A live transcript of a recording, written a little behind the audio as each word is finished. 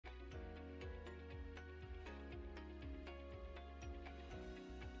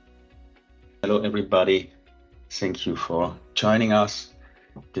Hello, everybody. Thank you for joining us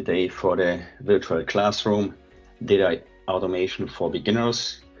today for the virtual classroom, data automation for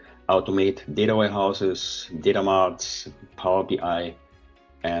beginners, automate data warehouses, data marts, Power BI,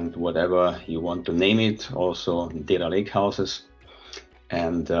 and whatever you want to name it, also data lakehouses,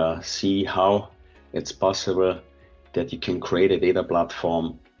 and see how it's possible that you can create a data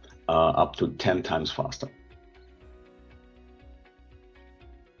platform up to 10 times faster.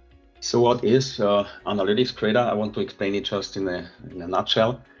 So what is AnalyticsCreator? I want to explain it just in a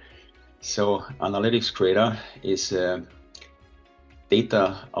nutshell. So AnalyticsCreator is a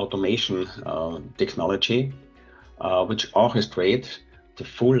data automation technology which orchestrates the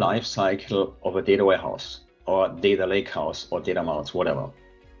full life cycle of a data warehouse or data lakehouse or data marts, whatever.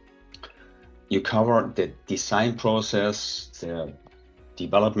 You cover the design process, the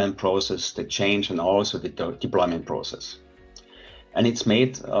development process, the change, and also the deployment process. And it's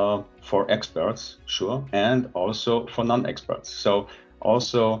made for experts, sure, and also for non-experts. So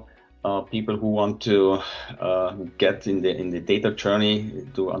also people who want to get in the data journey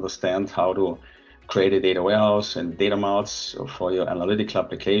to understand how to create a data warehouse and data marts for your analytical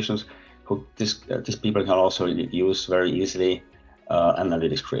applications. These people can also use very easily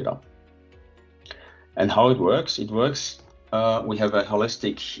AnalyticsCreator. And how it works? It works. We have a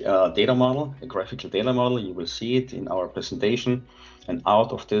holistic data model, a graphical data model. You will see it in our presentation. And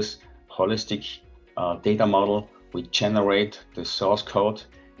out of this holistic data model, we generate the source code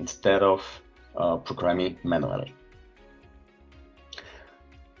instead of programming manually.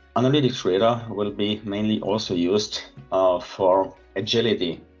 AnalyticsCreator will be mainly also used for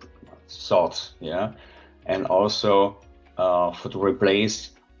agility sorts, yeah, and also to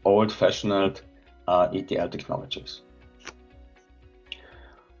replace old-fashioned ETL technologies.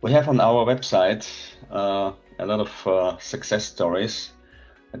 We have on our website a lot of success stories.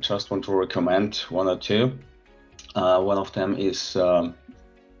 I just want to recommend one or two. One of them is,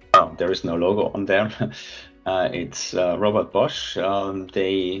 there is no logo on there. It's Robert Bosch.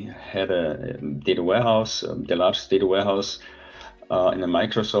 They had a data warehouse, the largest data warehouse in a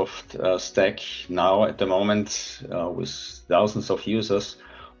Microsoft stack. Now at the moment, with thousands of users,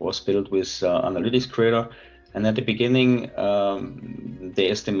 was built with AnalyticsCreator. And at the beginning, they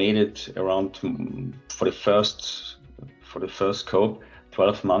estimated around for the first scope,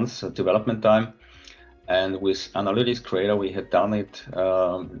 12 months development time. And with AnalyticsCreator, we had done it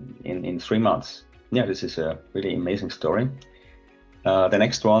in 3 months. Yeah, this is a really amazing story. The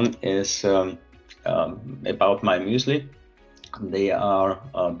next one is about MyMuesli. They are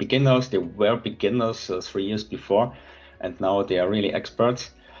beginners. They were beginners 3 years before, and now they are really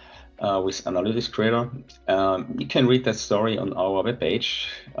experts. With AnalyticsCreator. You can read that story on our webpage.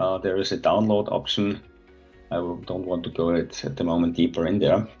 There is a download option. I don't want to go at the moment deeper in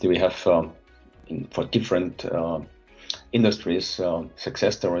there. We have for different industries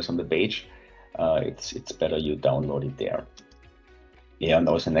success stories on the page. It's better you download it there. Yeah, and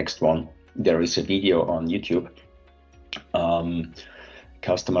also next one. There is a video on YouTube.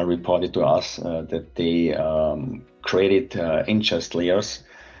 Customer reported to us that they created ingest layers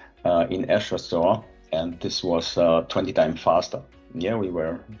in Azure Store, and this was 20 times faster. Yeah, we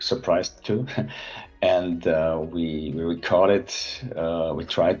were surprised too. And we recorded, we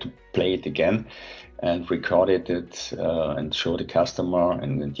tried to play it again and recorded it and show the customer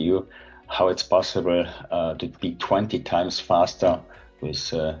and you how it's possible to be 20 times faster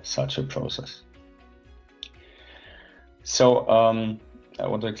with such a process. So I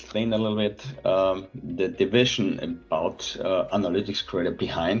want to explain a little bit the vision about AnalyticsCreator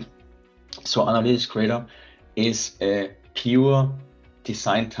behind. So AnalyticsCreator is a pure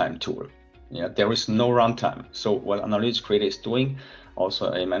design time tool. Yeah, there is no runtime. So what AnalyticsCreator is doing, also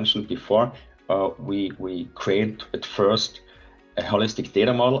I mentioned before, we create at first a holistic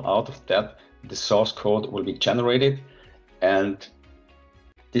data model. Out of that, the source code will be generated, and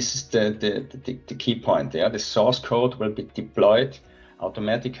this is the key point. Yeah, the source code will be deployed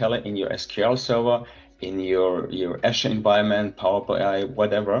automatically in your SQL server, in your Azure environment, Power BI,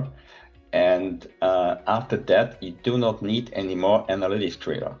 whatever. And after that, you do not need any more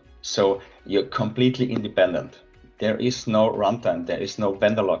AnalyticsCreator. So you're completely independent. There is no runtime, there is no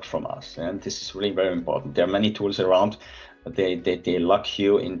vendor lock from us. And this is really very important. There are many tools around, but they lock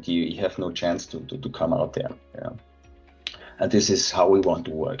you and you have no chance to come out there. Yeah. And this is how we want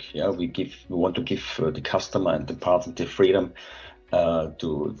to work. Yeah, we want to give the customer and the partner the freedom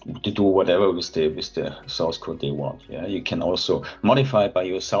to do whatever with the source code they want. Yeah, you can also modify by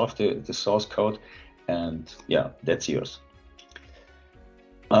yourself the source code, and yeah, that's yours.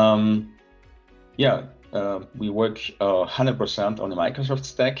 Yeah, we work 100% on the Microsoft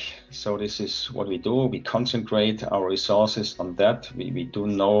stack. So this is what we do. We concentrate our resources on that. We do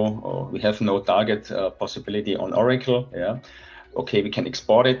know, or we have no target possibility on Oracle. Yeah. Okay, we can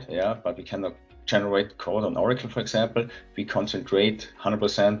export it. Yeah, but we cannot generate code on Oracle, for example. We concentrate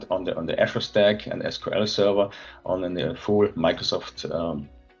 100% on the Azure stack and SQL Server on the full Microsoft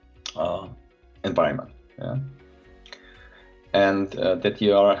environment. Yeah. And that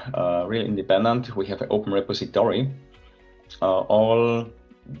you are really independent. We have an open repository. All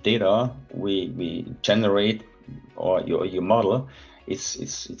data we generate, or your model,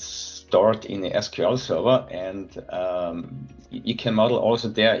 it's stored in the SQL Server, and you can model also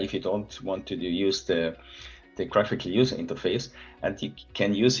there if you don't want to use the graphical user interface, and you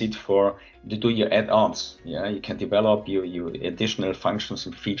can use it to do your add-ons. Yeah, you can develop your additional functions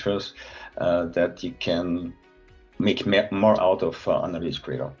and features that you can make more out of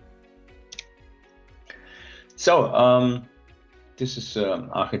AnalyticsCreator. So this is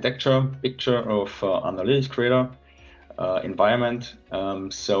architecture picture of AnalyticsCreator environment.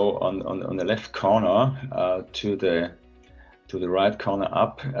 So on the left corner to the right corner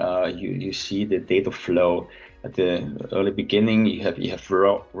up, you see the data flow. At the early beginning, you have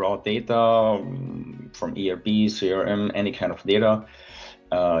raw data from ERP, CRM, any kind of data.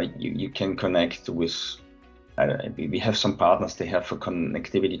 You can connect with. We have some partners, they have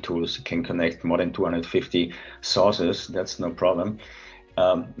connectivity tools. You can connect more than 250 sources. That's no problem.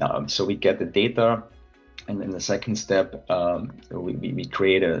 So we get the data, and in the second step, we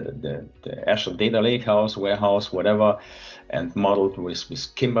create the Azure data lakehouse, warehouse, whatever, and modeled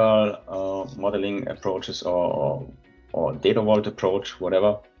with Kimball modeling approaches or datawault approach,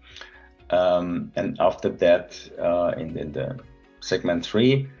 whatever. And after that, in the segment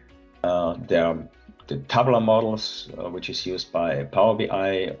 3, there are the tabular models, which is used by Power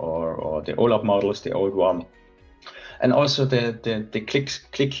BI or the OLAP models, the old one, and also the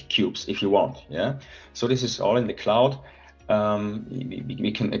click cubes if you want. Yeah, so this is all in the cloud.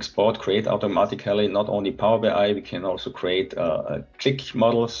 We can export, create automatically, not only Power BI, we can also create click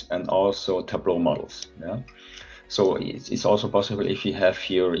models and also Tableau models. Yeah, so it's also possible if you have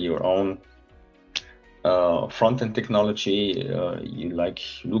your own front-end technology, you like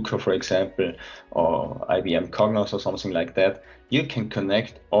Looker, for example, or IBM Cognos or something like that, you can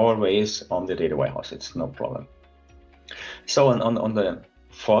connect always on the data warehouse. It's no problem. So on the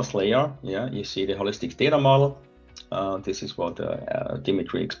fourth layer, yeah, you see the holistic data model. This is what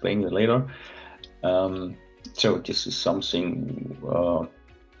Dimitri explained later. So this is something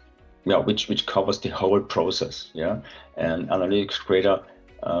which covers the whole process. Yeah, and AnalyticsCreator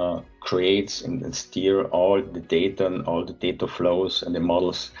creates and steer all the data and all the data flows and the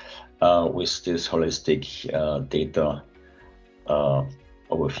models with this holistic data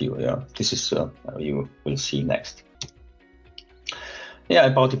overview. Yeah, this is you will see next. Yeah,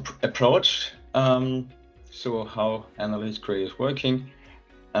 about the approach. So how AnalyticsCreator is working.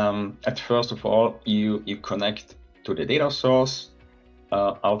 At first of all, you connect to the data source.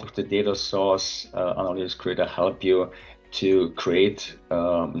 Out of the data source, AnalyticsCreator help you to create,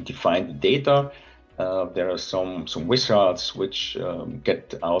 define the data. There are some wizards which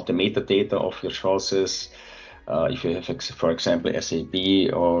get out the metadata of your sources. If you have, for example,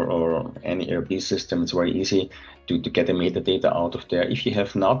 SAP or any ERP system, it's very easy to get the metadata out of there. If you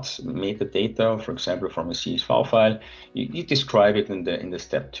have not metadata, for example, from a CSV file, you describe it in the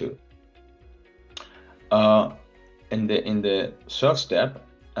step 2. In the third step,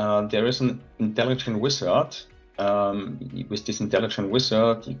 there is an intelligent wizard. With this intelligent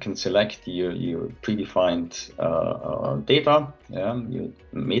wizard, you can select your predefined data, your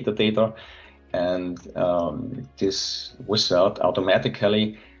metadata, and this wizard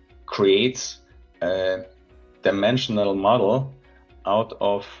automatically creates a dimensional model out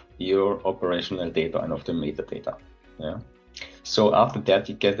of your operational data and of the metadata. Yeah. So after that,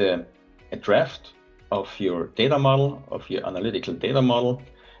 you get a draft of your data model, of your analytical data model.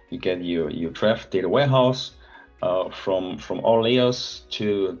 You get your draft data warehouse from all layers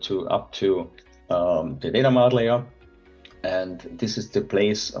to up to the data mart layer. And this is the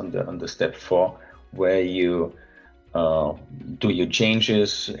place on the step 4 where you do your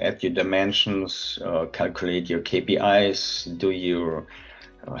changes, add your dimensions, calculate your KPIs, do your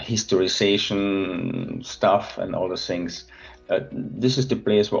historization stuff and all the things. This is the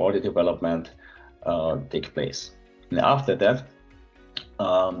place where all the development take place. And after that,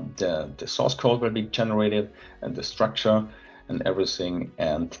 the source code will be generated and the structure and everything,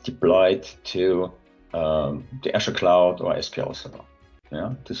 and deployed to the Azure Cloud or SQL Server.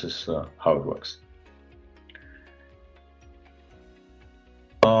 Yeah, this is how it works.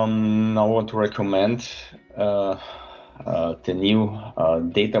 Now I want to recommend the new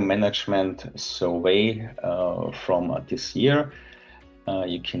data management survey from this year.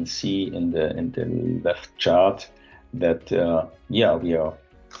 You can see in the left chart that yeah, we are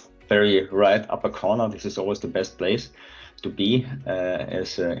very right upper corner. This is always the best place to be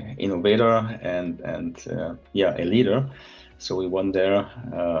as an innovator and yeah, a leader. So we won there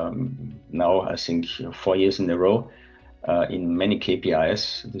now, I think 4 years in a row in many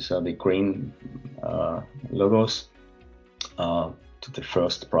KPIs. These are the green logos to the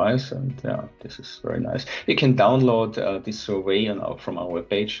first prize, and yeah, this is very nice. You can download this survey from our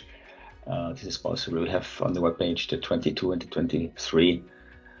webpage. This is possible. We have on the webpage the 22 and the 23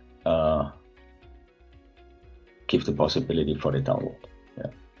 give the possibility for the download.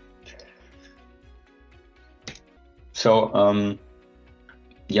 Yeah. So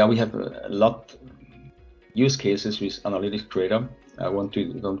yeah, we have a lot use cases with AnalyticsCreator. I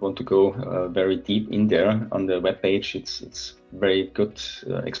don't want to go very deep in there on the web page. It's very good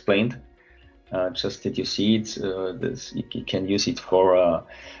explained. Just that you see it, you can use it for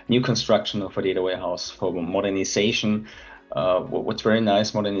new construction of a data warehouse, for modernization. What's very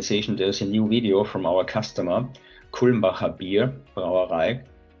nice, modernization, there's a new video from our customer, Kulmbacher Bier Brauerei.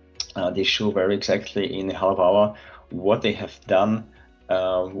 They show very exactly in a half hour what they have done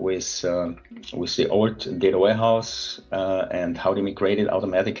with the old data warehouse and how they migrated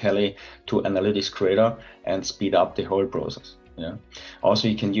automatically to AnalyticsCreator and speed up the whole process. Yeah. Also,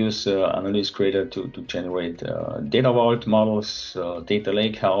 you can use AnalyticsCreator to generate datawarehouse models, data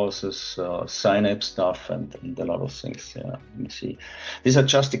lakehouses, synapse stuff, and a lot of things. Yeah. Let me see. These are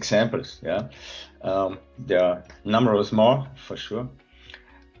just examples. Yeah. There are numerous more for sure.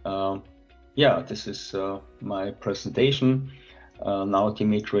 Yeah, this is my presentation. Now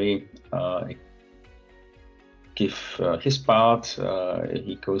Dimitri give his part.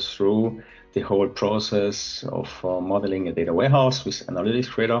 He goes through the whole process of modeling a data warehouse with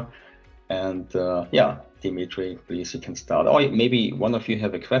AnalyticsCreator. And yeah, Dimitri, please, you can start. Or maybe one of you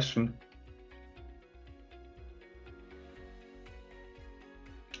have a question.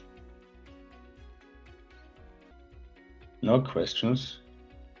 No questions?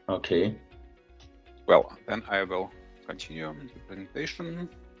 Okay. Well, then I will continue the presentation.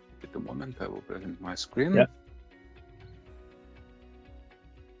 At the moment, I will present my screen. Yeah.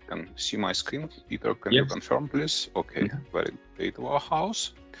 Can see my screen. Peter, can Yes. you confirm, please? Okay, very data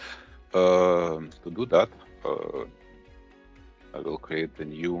warehouse. To do that, I will create the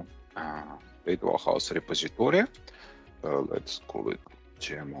new data warehouse repository. Let's call it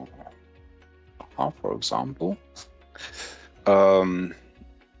demo, for example.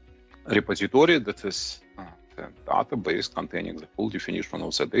 Repository that is the database containing the full definition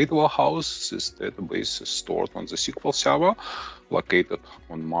of the data warehouse. This database is stored on the SQL server located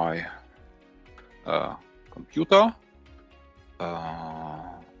on my computer.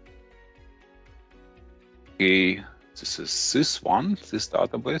 Okay, this is this one, this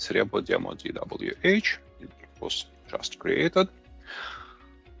database, repo demo DWH. It was just created.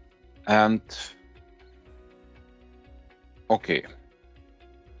 And okay,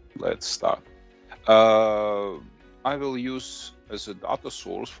 let's start. I will use as a data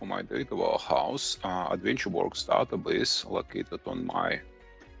source for my data warehouse AdventureWorks database located on my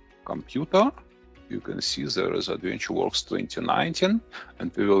computer. You can see there is AdventureWorks 2019,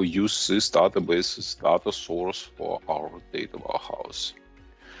 and we will use this database as data source for our data warehouse.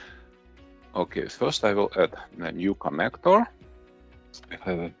 Okay, first I will add a new connector.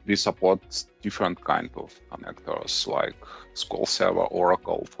 We support different kind of connectors like SQL Server,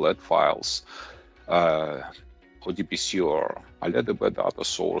 Oracle, flat files, ODBC or ALEDB data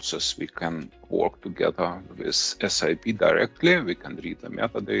sources. We can work together with SAP directly. We can read the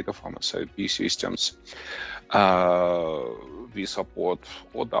metadata from SAP systems. We support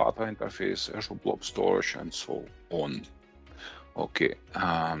OData interface, Azure Blob Storage, and so on. Okay,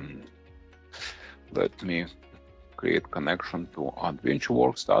 let me create connection to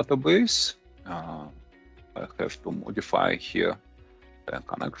AdventureWorks database. I have to modify here the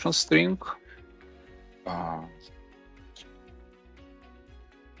connection string.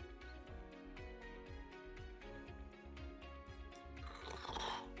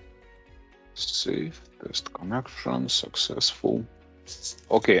 Save, test connection, successful.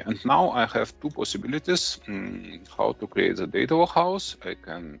 Okay, and now I have two possibilities how to create the data warehouse. I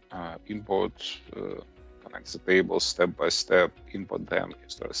can import, connect the tables step by step, import them,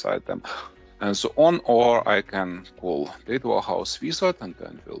 historicize them, and so on, or I can call data warehouse wizard, and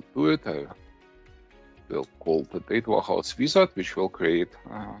then we'll do it. I will call the data warehouse wizard, which will create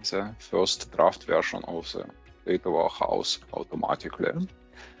the first draft version of the data warehouse automatically.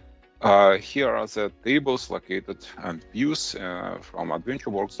 Here are the tables located and views from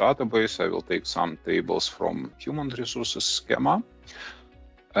AdventureWorks database. I will take some tables from human resources schema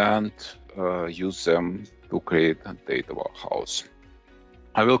and use them to create a data warehouse.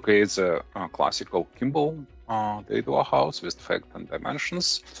 I will create the classical Kimball data warehouse with fact and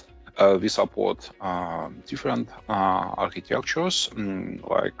dimensions. We support different architectures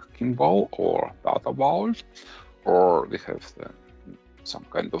like Kimball or datawarehouse, or we have some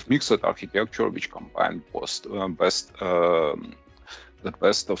kind of mixed architecture which combine both the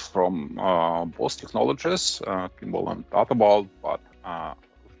best from both technologies, Kimball and datawarehouse. But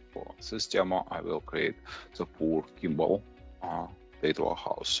for this demo, I will create the pure Kimball data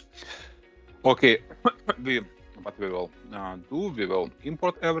warehouse. Okay, what we will do, we will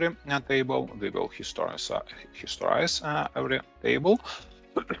import every table, we will historize every table.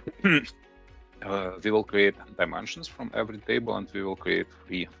 We will create dimensions from every table, and we will create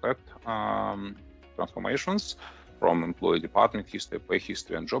three fact transformations from employee department history, pay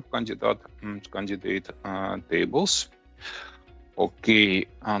history, and job candidate tables. Okay,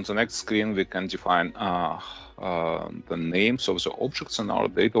 on the next screen, we can define the names of the objects in our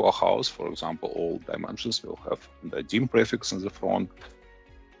data warehouse. For example, all dimensions will have the dim prefix in the front.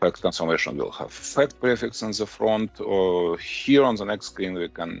 Fact transformation will have fact prefix in the front. Here on the next screen, we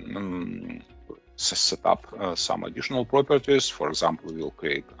can set up some additional properties. For example, we will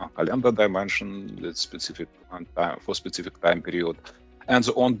create a calendar dimension with specific time for specific time period, and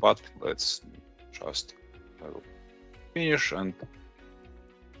so on. But let's just finish and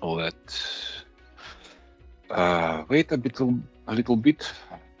wait a little bit.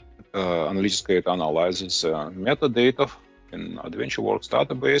 AnalyticsCreator analyzes metadata in AdventureWorks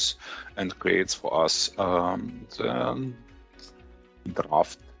database and creates for us the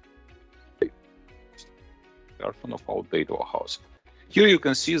draft version of our data warehouse. Here you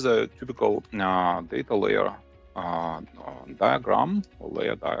can see the typical data layer diagram or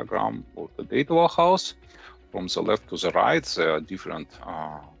layer diagram of the data warehouse. From the left to the right, there are different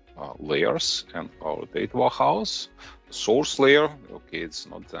layers in our data warehouse. The source layer, okay, it's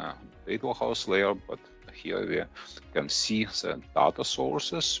not the data warehouse layer, but here we can see the data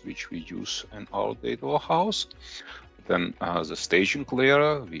sources which we use in our data warehouse. Then the staging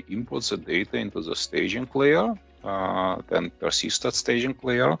layer, we import the data into the staging layer, then persistent staging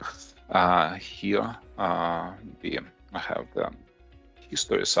layer. Here we have the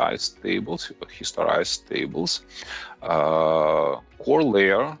historized tables. Core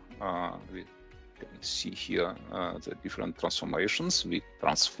layer, we can see here the different transformations. We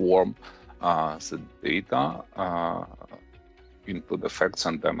transform the data into the facts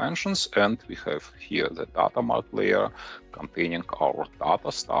and dimensions, and we have here the data mart layer containing our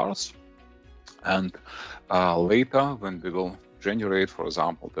data stars. And later, when we will generate, for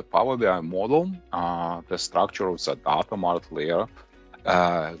example, the Power BI model, the structure of the data mart layer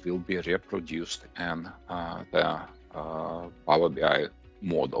will be reproduced in the Power BI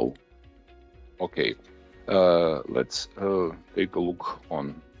model. Okay, let's take a look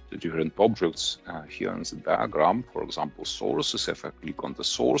on the different objects here in the diagram. For example, sources. If I click on the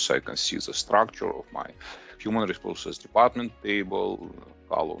source, I can see the structure of my human resources department table,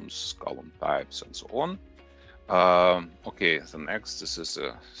 columns, column types, and so on. Okay, the next, this is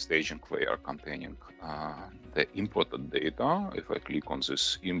a staging layer containing the imported data. If I click on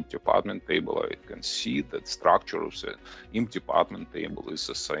this imp department table, I can see that structure of the imp department table is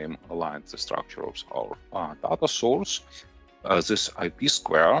the same aligned the structure of our data source. This IP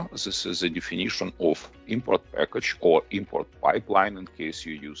square, this is a definition of import package or import pipeline in case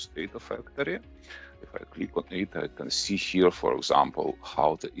you use Azuredatafactory. If I click on it, I can see here, for example,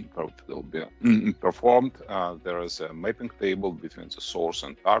 how the import will be performed. There is a mapping table between the source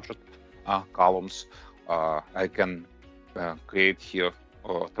and target columns. I can create here,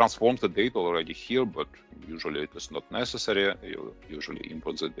 transform the data already here, but usually it is not necessary. You usually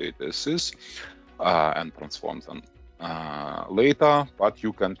import the data as is and transform them later, but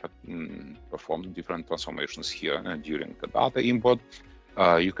you can perform different transformations here during the data import.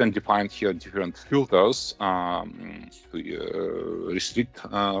 You can define here different filters to restrict,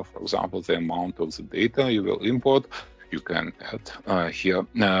 for example, the amount of the data you will import. You can add here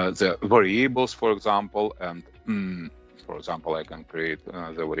the variables, for example, and for example, I can create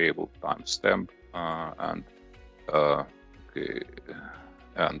the variable timestamp and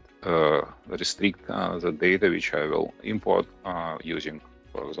restrict the data which I will import using,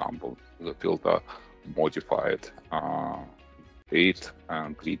 for example, the filter modified date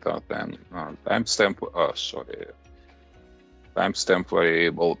greater than timestamp. Timestamp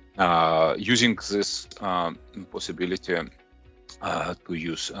variable. Using this possibility, to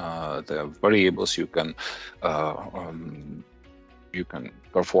use the variables. You can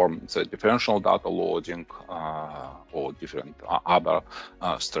perform the differential data loading or different other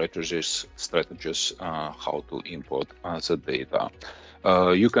strategies how to import the data.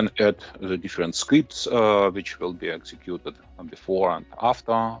 You can add the different scripts which will be executed before and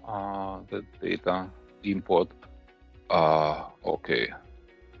after the data import. Okay.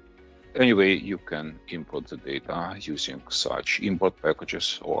 Anyway, you can import the data using such import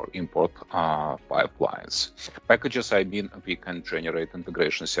packages or import pipelines. Packages, I mean, we can generate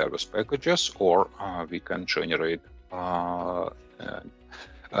integration service packages, or we can generate data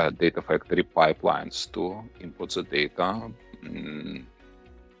factory pipelines to import the data.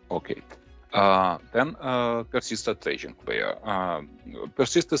 Okay. Then persistent staging layer.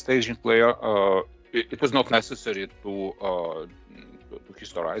 Persistent staging layer, it is not necessary to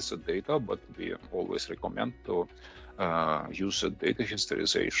historize the data, but we always recommend to use data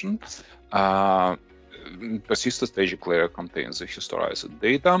historization. Persistent staging layer contains the historized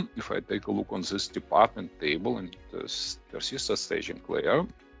data. If I take a look on this department table in this persistent staging layer,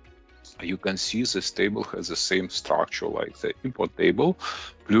 you can see this table has the same structure like the import table,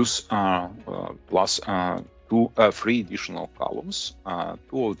 plus three additional columns.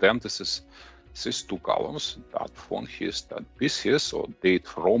 Two of them, these two columns, date from his, date bis his, or date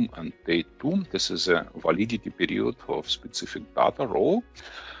from and date to. This is a validity period of specific data row.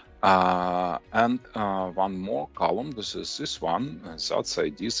 And one more column, this is this one, that's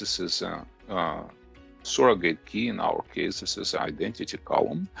ID. This is a surrogate key. In our case, this is an identity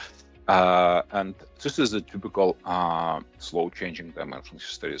column. And this is a typical slow changing dimension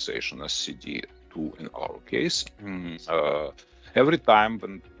historization as CD2 in our case. Every time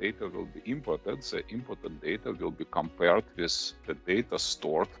when data will be imported, the imported data will be compared with the data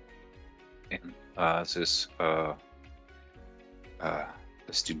stored in this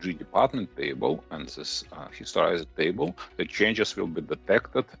STG department table and this historized table. The changes will be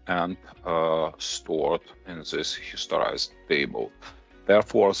detected and stored in this historized table.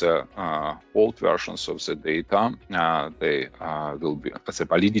 Therefore, the old versions of the data, they will be, the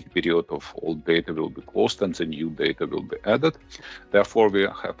validity period of old data will be closed and the new data will be added. Therefore, we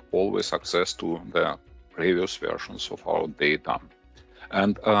have always access to the previous versions of our data.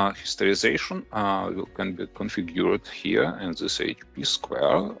 And historization can be configured here in this HP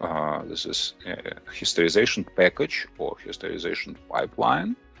square. This is a historization package or historization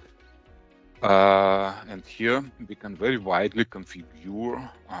pipeline. And here we can very widely configure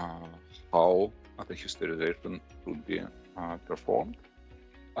how the historization should be performed.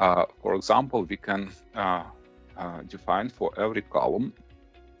 For example, we can define for every column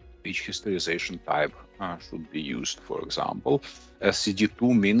which historization type should be used. For example,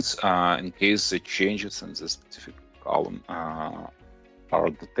 CD2 means in case the changes in the specific column are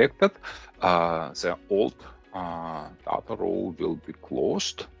detected, the old data row will be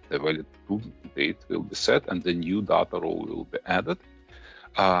closed, the valid to date will be set, and the new data row will be added.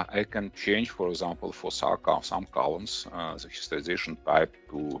 I can change, for example, for some columns, the historization type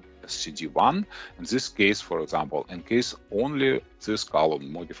to CD1. In this case, for example, in case only this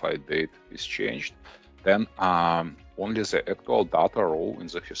column modified date is changed, then only the actual data row in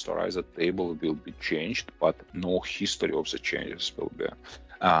the historized table will be changed, but no history of the changes will be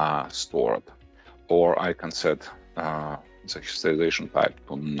stored. Or I can set the historization type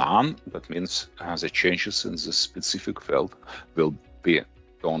to none. That means the changes in the specific field will be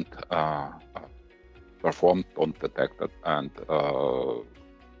don't performed, don't detected, and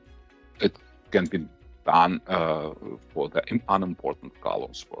it can be done for the unimportant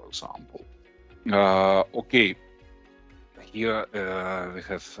columns, for example. Okay, here we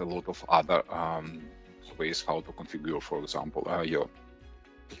have a lot of other ways how to configure, for example, your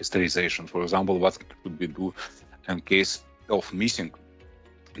historization. For example, what could we do in case of missing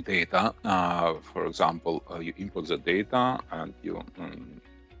data? For example, you input the data and you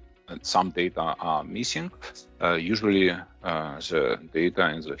and some data are missing. Usually the data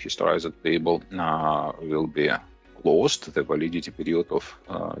in the historized table will be closed. The validity period of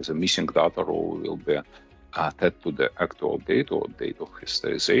the missing data row will be added to the actual date or date of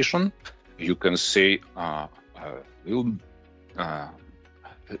historization. You can say will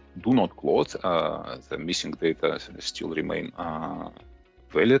do not close. The missing data still remain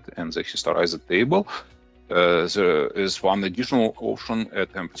valid in the historized table. There is one additional option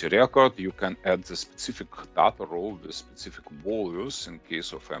at empty record. You can add the specific data row with specific values in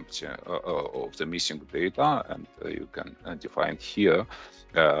case of empty of the missing data, and you can define here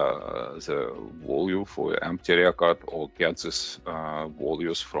the value for empty record or get this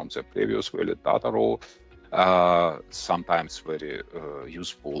values from the previous valid data row. sometimes very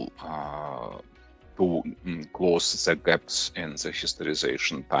useful to close the gaps in the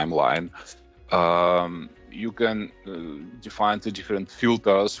historization timeline. You can define the different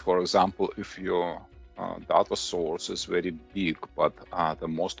filters. For example, if your data source is very big, but the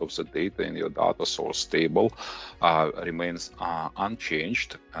most of the data in your data source table remains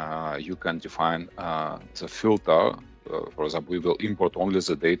unchanged, you can define the filter. For example, we will import only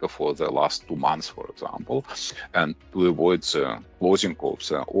the data for the last 2 months, for example, and to avoid the closing of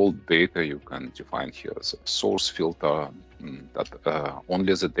the old data, you can define here the source filter that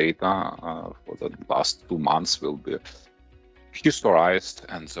only the data for the last 2 months will be historized,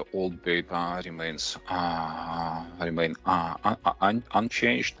 and the old data remain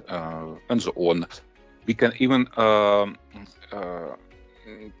unchanged, and so on. We can even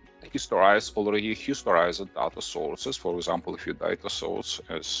already historized data sources. For example, if your data source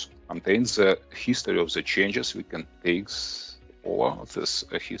contains the history of the changes, we can take over this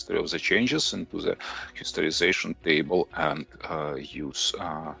history of the changes into the historization table and use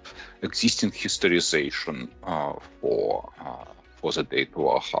existing historization for the data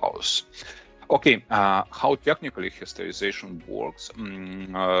warehouse. Okay, how technically historization works?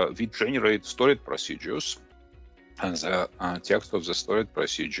 We generate storage procedures, and the text of the storage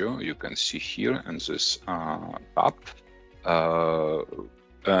procedure you can see here in this tab,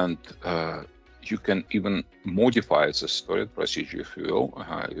 and you can even modify the storage procedure if you will.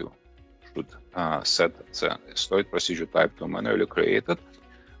 You should set the storage procedure type to manually created,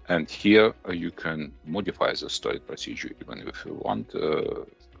 and here you can modify the storage procedure even if you want.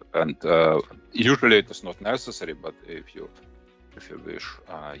 And usually it is not necessary, but if you wish,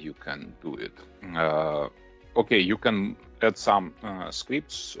 you can do it. Okay, you can add some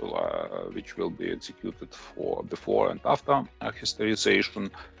scripts which will be executed for before and after historization.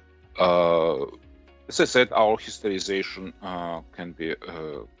 As I said, our historization can be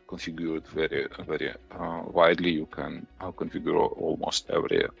configured very widely. You can configure almost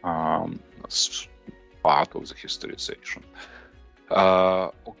every part of the historization.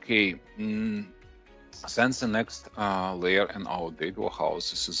 Okay. Then the next layer in our data warehouse,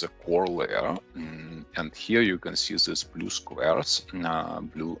 this is a core layer, and here you can see these blue squares.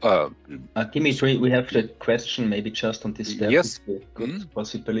 Dimitri, we have a question maybe just on this step. Yes. Good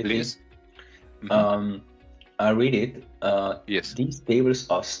possibility. Please. I read it. Yes. These tables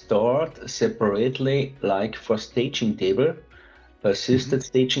are stored separately, like for staging table, persisted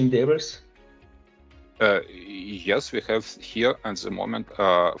staging tables. Yes, we have here at the moment,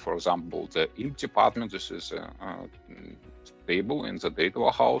 for example, the imp department. This is a table in the data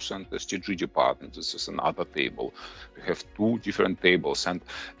warehouse, and the STG department. This is another table. We have two different tables, and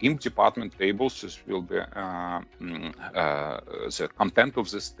imp department tables. This will be the content of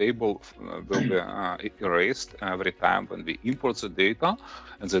this table will be erased every time when we import the data,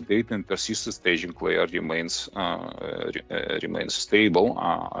 and the data in persistent staging layer remains stable.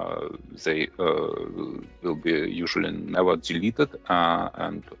 They will be usually never deleted,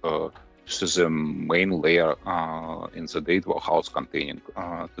 and this is the main layer in the data warehouse containing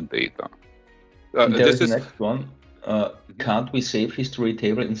the data. This is the next one. Can't we save history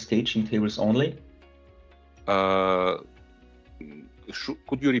table in staging tables only?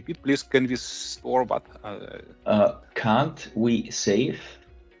 Could you repeat, please? Can we store what? Can't we save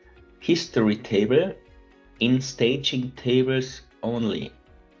history table in staging tables only?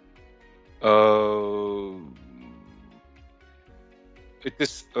 It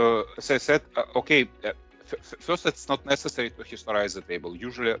is, as I said, okay, first, it's not necessary to historize the table.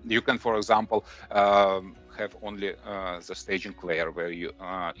 Usually, you can, for example, have only the staging layer where you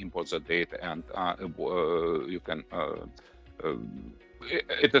import the data, and you can.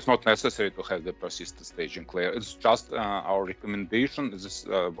 It is not necessary to have the persistent staging layer. It's just our recommendation. This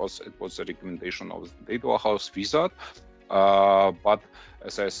was a recommendation of the data warehouse wizard. But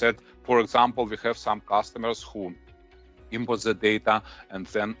as I said, for example, we have some customers who import the data and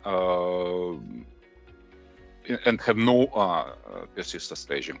then and have no persistent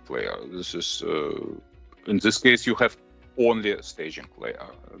staging layer. This is in this case you have only a staging layer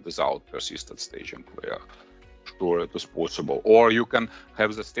without persistent staging layer. Sure, it is possible. Or you can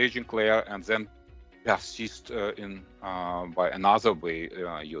have the staging layer and then persist in by another way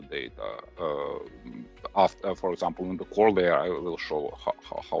your data. After, for example, in the core layer, I will show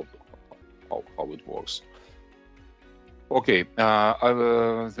how it works. Okay,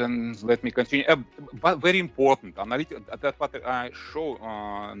 then let me continue. But very important, that what I show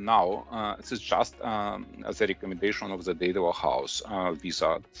now, this is just as a recommendation of the data warehouse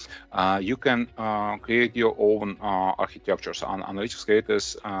wizard. You can create your own architectures. AnalyticsCreator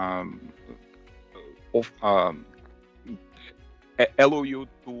is allow you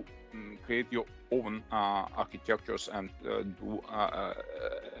to create your own architectures and do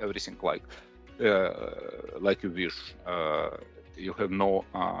everything like you wish. You have no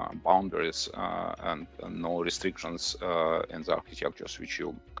boundaries and no restrictions in the architectures which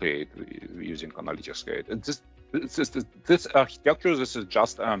you create using AnalyticsCreator. This architecture, this is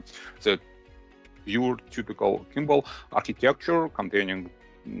just the pure typical Kimball architecture containing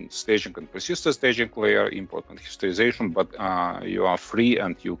staging and persistent staging layer, import and historization, but you are free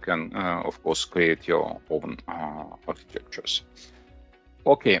and you can, of course, create your own architectures.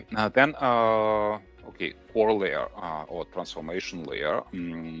 Okay, then core layer or transformation layer.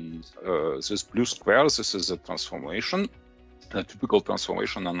 This blue square, this is a transformation. A typical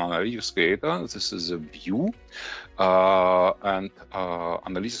transformation on AnalyticsCreator. This is a view, and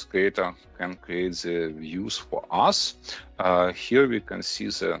AnalyticsCreator can create the views for us. Here we can see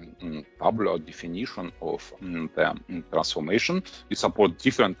the tabular definition of the transformation. We support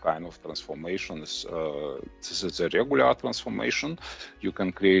different kind of transformations. This is a regular transformation. You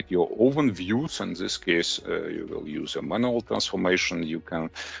can create your own views. In this case, you will use a manual transformation. You can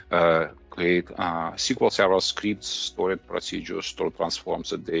create SQL Server scripts, storage procedures to transform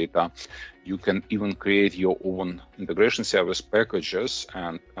the data. You can even create your own integration service packages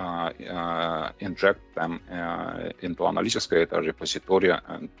and inject them into AnalyticsCreator repository.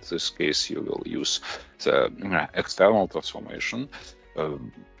 And in this case, you will use the external transformation.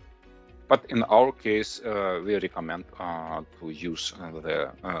 But in our case, we recommend to use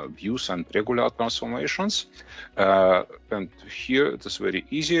the views and regular transformations. And here it is very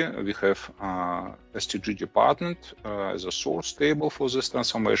easy. We have STG department as a source table for this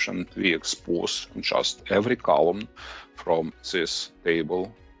transformation. We expose just every column from this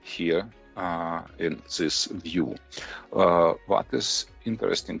table here in this view. What is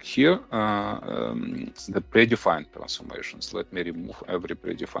interesting here, the predefined transformations. Let me remove every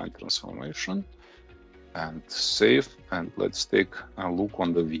predefined transformation and save. And let's take a look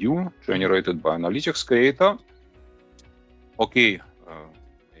on the view generated by AnalyticsCreator. Okay,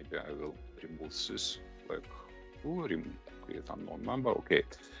 maybe I will remove this, like, create unknown member. Okay.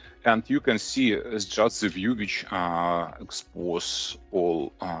 And you can see it's just the view which expose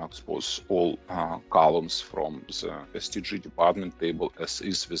all columns from the STG department table as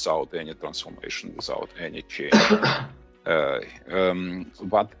is, without any transformation, without any change.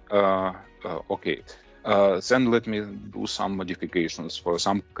 Okay. Then let me do some modifications. For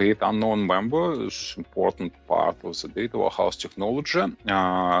example, create unknown member. This is important part of the data warehouse technology.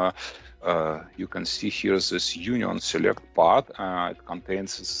 You can see here this union select part. It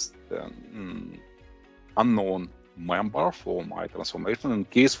contains the unknown member for my transformation. In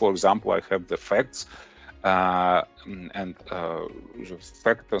case, for example, I have the facts, and the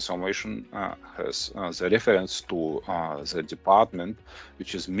fact transformation has the reference to the department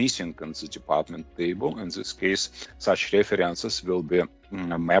which is missing in the department table. In this case, such references will be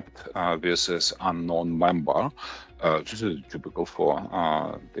mapped with this unknown member. This is typical for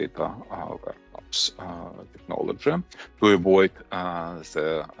data warehouse technology to avoid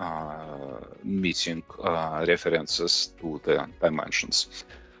the missing references to the dimensions.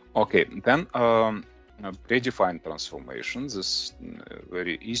 Okay, then predefined transformations is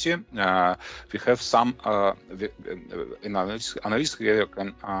very easy. We have some in AnalyticsCreator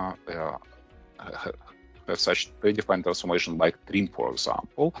can have such predefined transformation like trim, for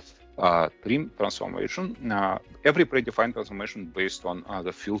example. Trim transformation. Every predefined transformation based on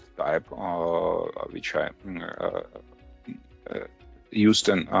the field type, which I used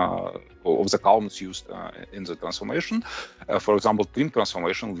in of the columns used in the transformation. For example, trim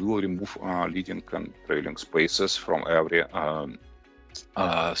transformation will remove leading and trailing spaces from every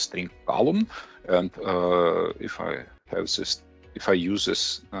string column. And if I have this, if I use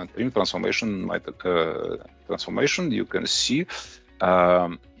this trim transformation, my transformation, you can see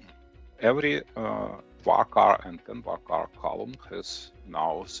every varchar and 10 varchar column has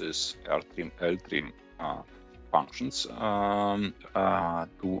now this rtrim, ltrim functions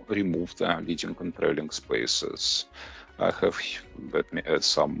to remove the leading and trailing spaces. I have, let me add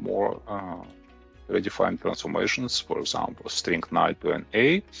some more predefined transformations, for example, string null to an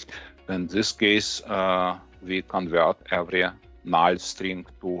A. In this case, we convert every null string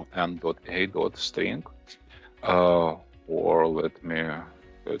to n.a.string. Or let me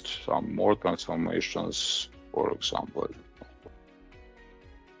add some more transformations, for example,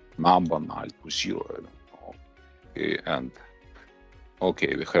 number null to 0. Okay, and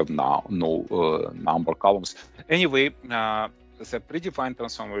okay, we have now no number columns. Anyway, the predefined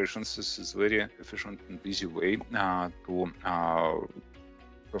transformations, this is very efficient and easy way to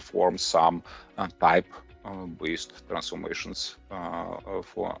perform some type-based transformations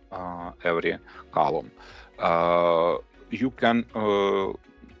for every column. You can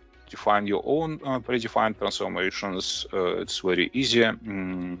define your own predefined transformations. It's very easy,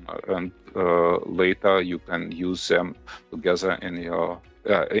 and later you can use them together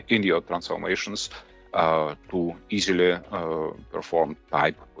in your transformations to easily perform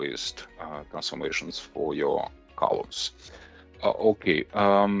type-based transformations for your columns. Okay,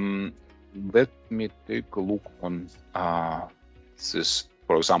 let me take a look on this.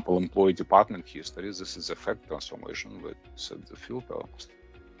 For example, employee department history. This is a fact transformation. Let's set the filter.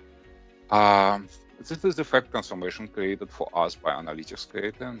 This is the fact transformation created for us by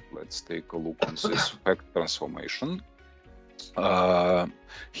AnalyticsCreator. Let's take a look on this fact transformation.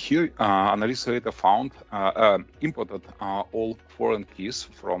 Here, AnalyticsCreator found imported all foreign keys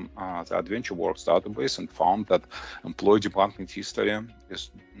from the AdventureWorks database and found that employee department history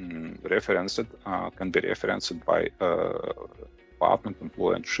is referenced, can be referenced by department,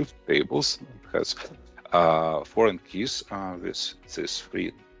 employee, and shift tables. It has foreign keys with these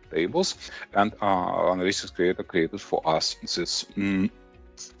three tables, and AnalyticsCreator created for us this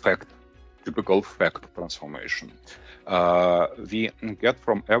typical fact transformation. We get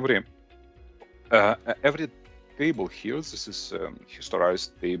from every table here. This is a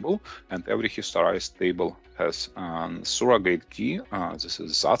historized table, and every historized table has a surrogate key. This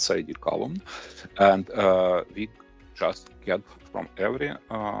is that's ID column, and we just get from every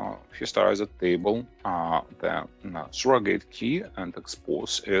historized table the surrogate key and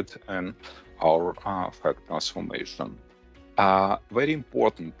expose it in our fact transformation. Very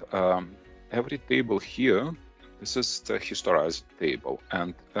important, every table here, this is the historized table,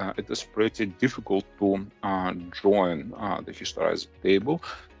 and it is pretty difficult to join the historized table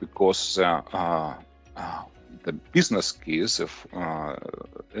because the business keys of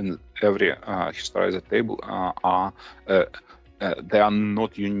in every historized table are they are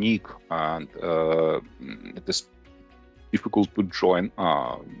not unique, and it is difficult to join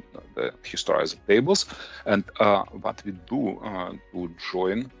the historized tables. And what we do to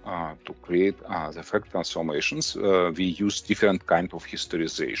join, to create the fact transformations, we use different kind of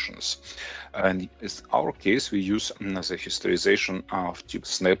historizations. And in our case, we use the historization of type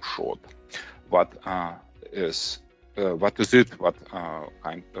snapshot. What is it?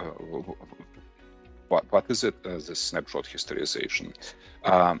 What is it? The snapshot historization.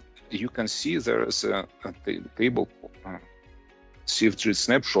 You can see there is a table CFG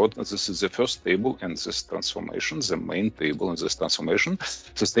snapshot. This is the first table in this transformation, the main table in this transformation.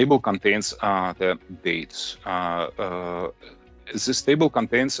 This table contains the dates. This table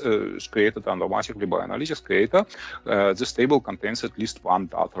contains is created automatically by AnalyticsCreator. This table contains at least one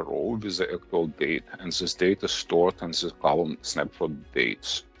data row with the actual date, and this date is stored in the column snapshot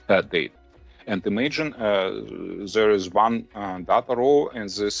date. And imagine there is one data row in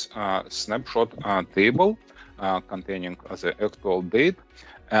this snapshot table containing the actual date,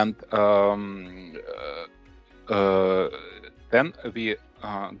 and then we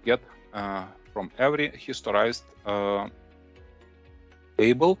get from every historized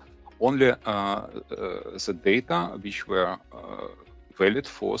table only the data which were valid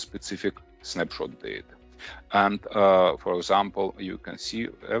for specific snapshot date. And for example, you can see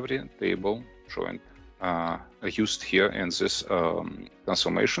every table joined used here in this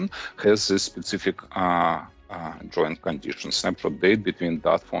transformation has this specific joint condition, snapshot date between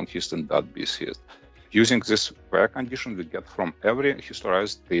 .font hist and .biz hist. Using this where condition, we get from every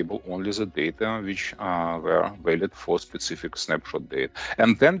historized table only the data which were valid for specific snapshot date.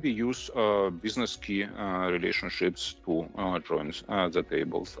 And then we use business key relationships to join the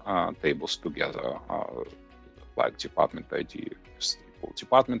tables together, like department ID,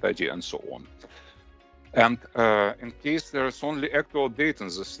 department ID, and so on. And in case there is only actual date in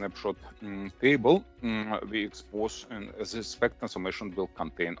the snapshot table, we expose, and this fact transformation will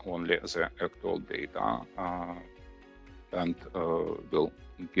contain only the actual data and will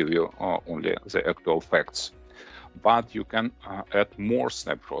give you only the actual facts. But you can add more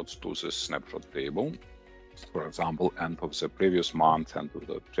snapshots to this snapshot table. For example, end of the previous month, end of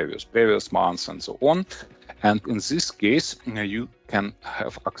the previous months, and so on. And in this case, you can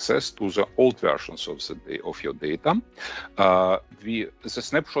have access to the old versions of your data. The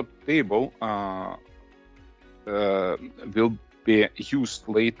snapshot table will be used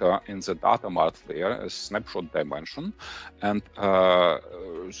later in the data mart layer as snapshot dimension, and the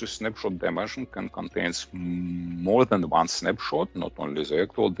snapshot dimension can contain more than one snapshot, not only the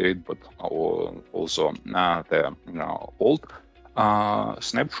actual date but also the old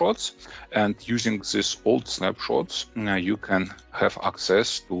snapshots, and using these old snapshots, you can have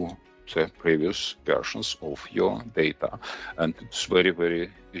access to the previous versions of your data, and it's very, very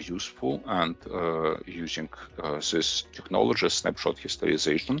useful. And using this technology, snapshot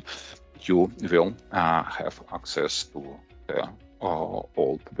historization, you will have access to the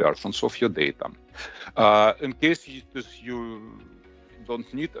old versions of your data. In case you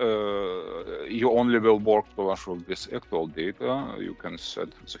don't need, you only will work towards this actual data, you can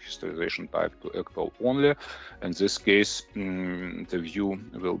set the historization type to actual only. In this case, the view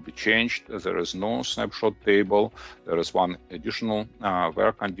will be changed. There is no snapshot table. There is one additional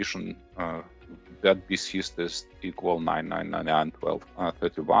where condition that bsys is equal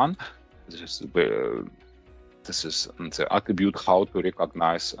 99991231. This is the attribute how to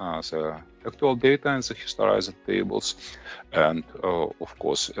recognize the actual data in the historized tables. And of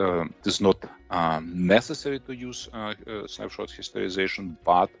course, it is not necessary to use snapshot historization,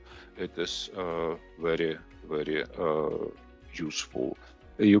 but it is very, very useful.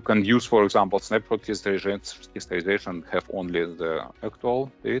 You can use, for example, snapshot historization have only the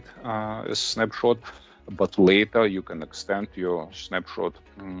actual date as snapshot, but later you can extend your snapshot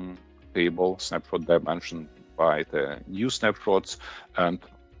table, snapshot dimension by the new snapshots, and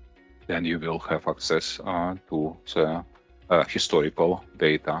then you will have access to the historical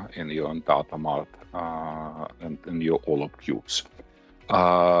data in your data mart and in your OLAP cubes.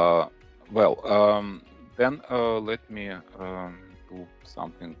 Then let me do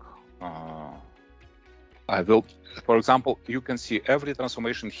something. I will, for example, you can see every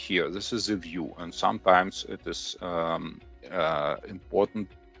transformation here. This is a view, and sometimes it is important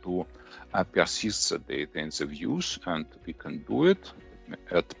to persist the data in the views, and we can do it. Let me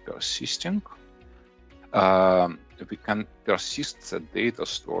add persisting. We can persist the data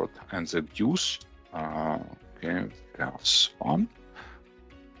stored in the views. Okay, that's one.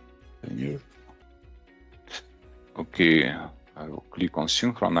 Okay, I will click on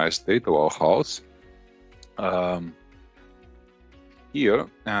synchronize data warehouse. Here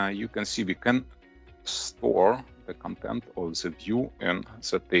you can see we can store the content of the view in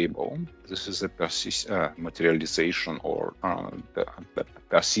the table. This is a materialization or the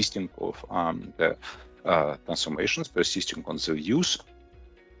persisting of the transformations, persisting on the views.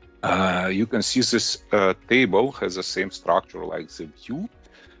 You can see this table has the same structure like the view,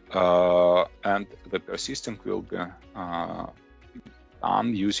 and the persisting will be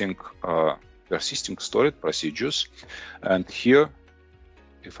done using persisting storage procedures. And here,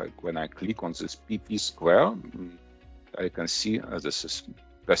 when I click on this PP square, I can see this is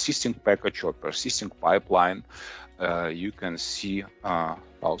persisting package or persisting pipeline. You can see how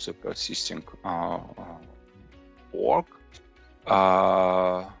the persisting works.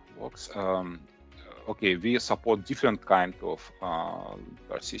 Okay, we support different kind of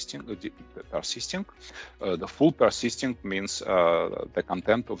persisting. The full persisting means the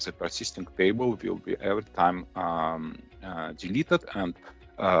content of the persisting table will be every time deleted, and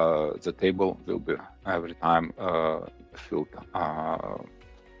the table will be every time filled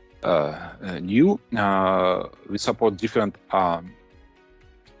new. We support different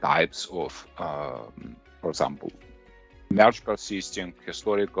types of, for example, merge persisting,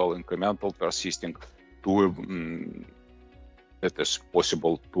 historical, incremental persisting. It is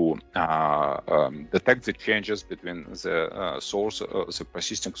possible to detect the changes between the source, the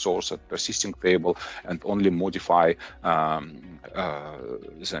persisting source and persisting table, and only modify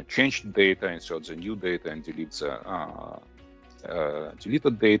the changed data, insert the new data, and delete the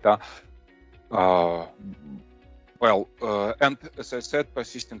deleted data. And as I said,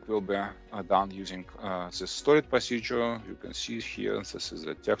 persisting will be done using the storage procedure. You can see here, this is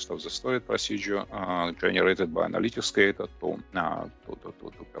the text of the storage procedure generated by AnalyticsCreator to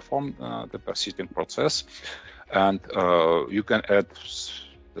perform the persisting process. And you can add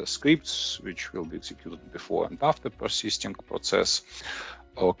the scripts which will be executed before and after persisting process.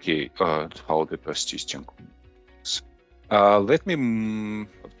 Okay, how the persisting works. Let me,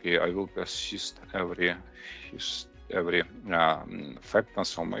 okay, I will persist every fact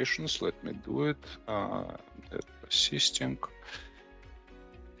transformations. Let me do it. Persisting.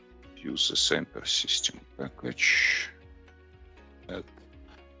 Use the same persisting package. Add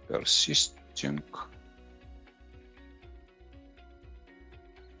persisting.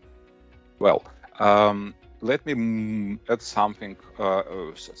 Well, let me add something,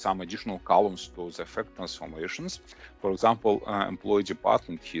 some additional columns to the fact transformations. For example, employee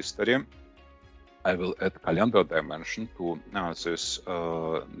department history. I will add calendar dimension to this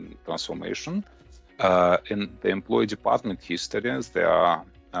transformation. In the employee department history, there are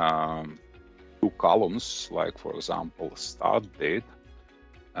two columns, like for example, start date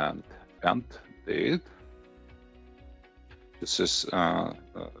and end date. This is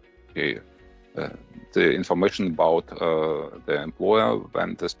the information about the employer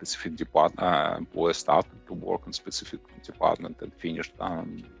when the specific employer started to work in specific department and finished to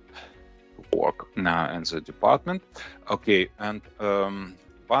work in the department. Okay, and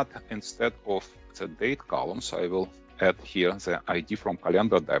but instead of the date columns, I will add here the ID from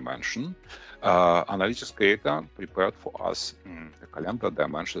calendar dimension. AnalyticsCreator prepared for us the calendar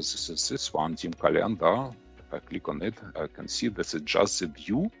dimension. This is this one, dim calendar. If I click on it, I can see this is just the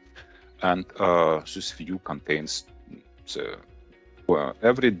view, and this view contains the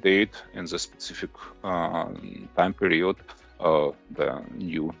every date in the specific time period, the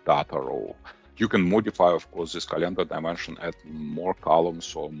new data row. You can modify, of course, this calendar dimension, add more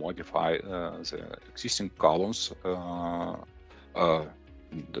columns or modify the existing columns.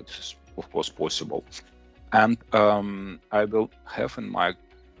 That is, of course, possible. And I will have in my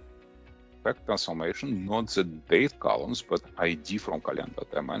fact transformation not the date columns, but ID from calendar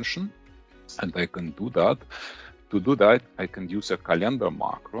dimension. And I can do that. To do that, I can use a calendar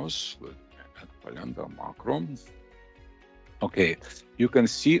macros. Let me add calendar macro. Okay, you can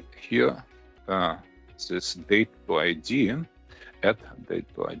see here this date to ID. Add date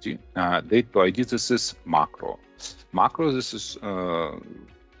to ID. Date to ID. This is macro. Macro. This is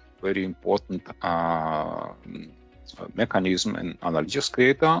very important mechanism in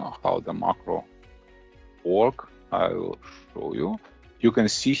AnalyticsCreator. How the macro work, I will show you. You can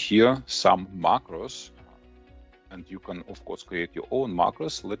see here some macros, and you can of course create your own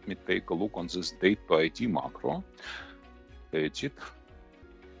macros. Let me take a look on this date to ID macro. Edit.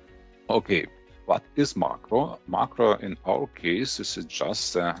 Okay, what is macro? Macro in our case, this is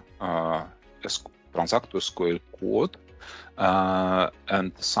just a transactor SQL code,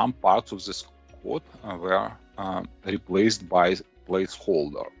 and some parts of this code were replaced by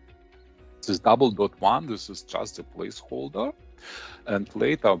placeholder. This double.1, this is just a placeholder, and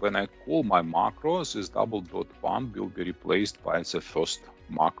later when I call my macro, this double.1 will be replaced by the first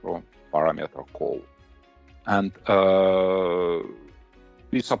macro parameter call. And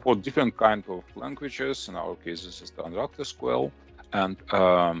we support different kinds of languages. In our case, this is transactor SQL, and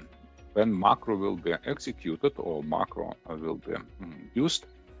when macro will be executed or macro will be used,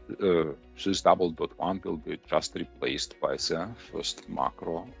 this double.1 will be just replaced by the first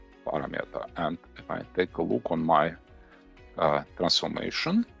macro parameter. And if I take a look on my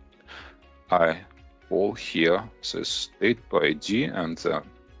transformation, I call here this date to ID, and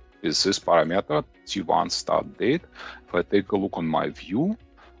is this parameter T1 start date. If I take a look on my view,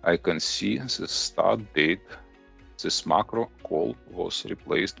 I can see the start date. This macro call was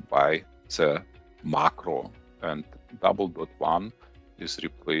replaced by the macro, and double.1 is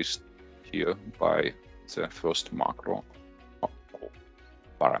replaced here by the first macro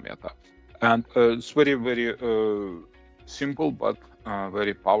parameter. And it's very, very simple but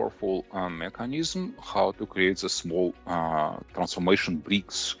very powerful mechanism how to create the small transformation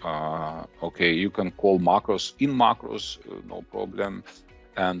bricks. Okay, you can call macros in macros, no problem.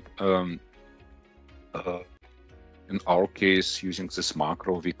 And in our case, using this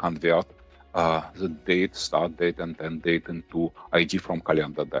macro, we convert the date, start date, and end date into ID from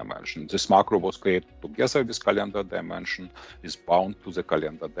calendar dimension. This macro was created together with calendar dimension, is bound to the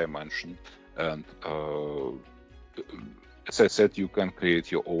calendar dimension, and as I said, you can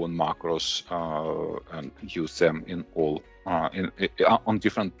create your own macros and use them in all on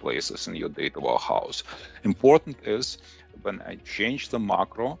different places in your data warehouse. Important is when I change the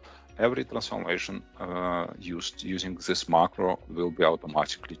macro, every transformation using this macro will be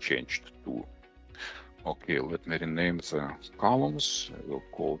automatically changed too. Okay, let me rename the columns. I will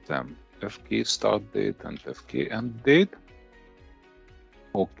call them FK start date and FK end date.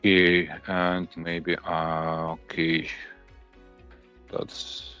 Okay, and maybe okay,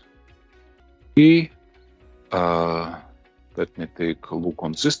 that's key. Let me take a look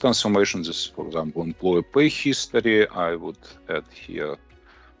on this transformation. This is, for example, employee pay history. I would add here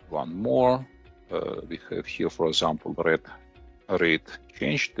one more. We have here, for example, rate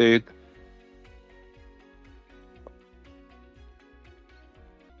change date.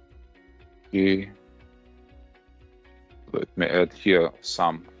 Okay. Let me add here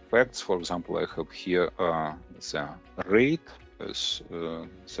some facts. For example, I have here the rate as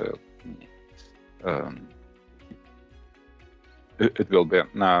it will be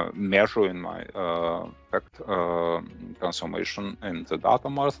measured in my fact transformation in the data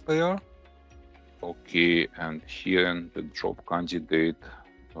mart layer. Okay, and here in the job candidate,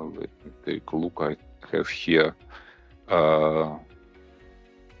 let me take a look. I have here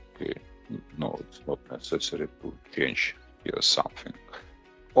okay, no, it's not necessary to change here something.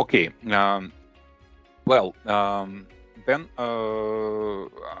 Okay, well, then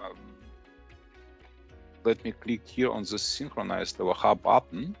let me click here on the synchronize DWH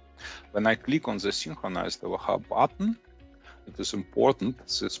button. When I click on the synchronize DWH button, it is important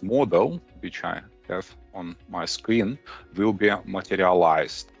this model, which I have on my screen, will be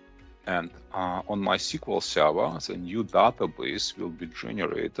materialized. And on my SQL server, the new database will be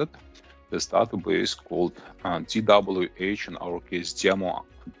generated. This database called DWH, in our case, demo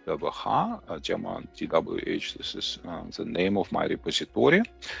DWH, demo DWH. This is the name of my repository.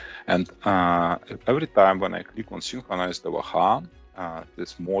 And every time when I click on synchronize DWH,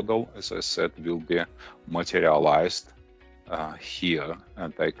 this model, as I said, will be materialized here,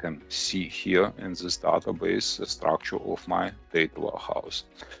 and I can see here in this database the structure of my data warehouse.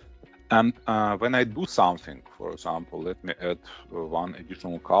 And when I do something, for example, let me add one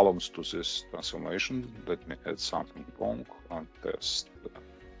additional columns to this transformation. Let me add something wrong on test.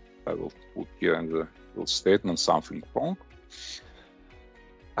 I will put here in the field statement something wrong.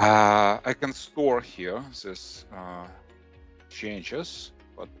 I can store here this changes,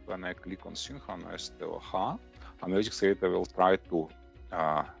 but when I click on synchronize DWH, AnalyticsCreator will try to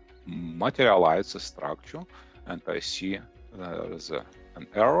materialize the structure, and I see there is an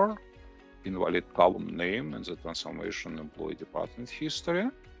error, invalid column name in the transformation employee department history.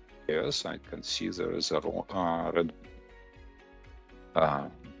 Yes, I can see there is a red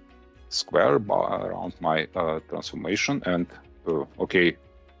square bar around my transformation, and okay,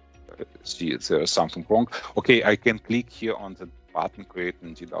 see there is something wrong. Okay, I can click here on the button create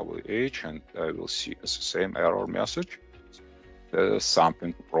in DWH, and I will see the same error message. There is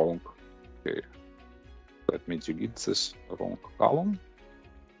something wrong. Okay, let me delete this wrong column.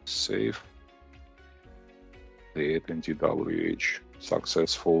 Save. Create in DWH.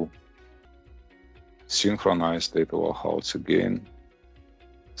 Successful. Synchronize data warehouse again.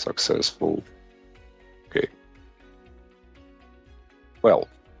 Successful. Okay. Well.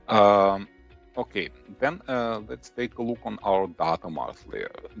 Okay, then let's take a look on our data mart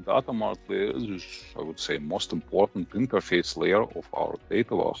layer. Data mart layer is, I would say, most important interface layer of our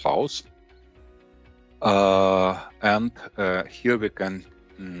data warehouse. And here we can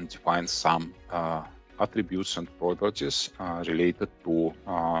define some attributes and properties related to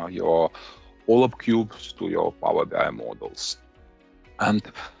your OLAP cubes, to your Power BI models. And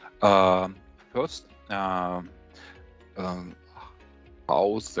first,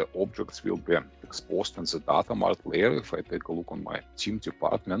 how the objects will be exposed in the data mart layer. If I take a look on my team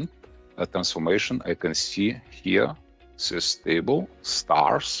department transformation, I can see here this table,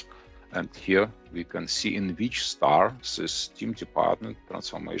 stars, and here we can see in which star this team department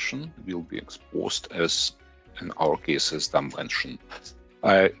transformation will be exposed as, in our case, as dimension.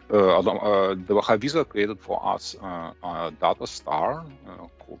 The DWH wizard created for us a data star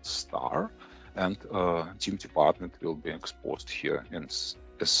called star, and team department will be exposed here in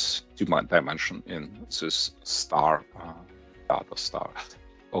as dimension in this star data star.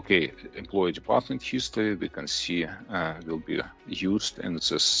 Okay, employee department history we can see will be used in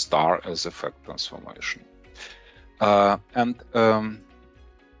this star as effect transformation. And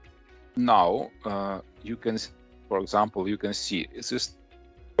now you can, for example, you can see this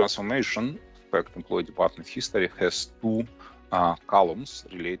transformation effect employee department history has two columns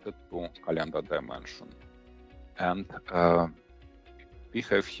related to calendar dimension, and we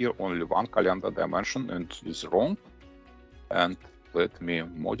have here only one calendar dimension, and it is wrong. And let me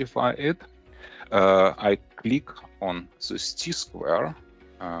modify it. I click on this T-square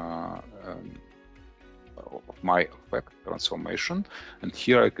of my effect transformation, and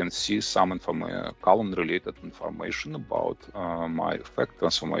here I can see some column-related information about my effect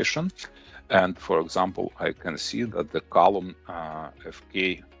transformation. And for example, I can see that the column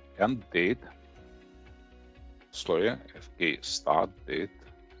FK end date, FK start date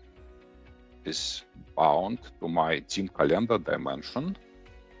is bound to my team calendar dimension.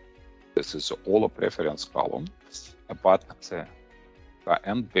 This is the OLAP reference column, but the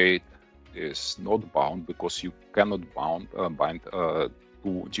end date is not bound because you cannot bind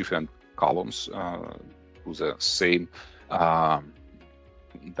two different columns to the same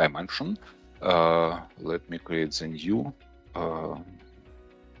dimension. Let me create the new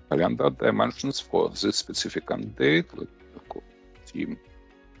calendar dimensions for this specific end date. Let me call team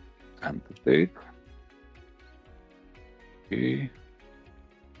end date. Okay.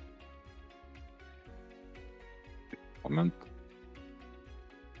 Moment.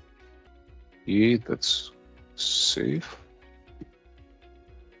 Okay, that's safe.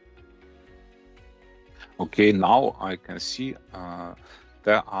 Okay, now I can see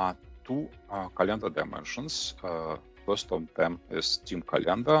there are two calendar dimensions. First of them is team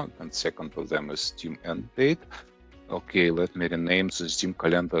calendar, and second of them is team end date. Okay, let me rename this team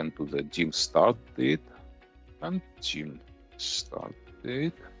calendar into the team start date and team start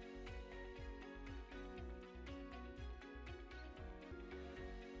date.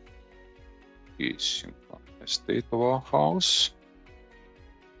 Okay, synchronize data warehouse.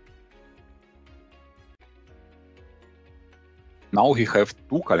 Now we have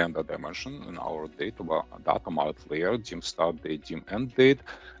two calendar dimensions in our data mart layer, team start date, team end date,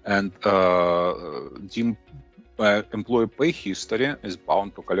 and team employee pay history is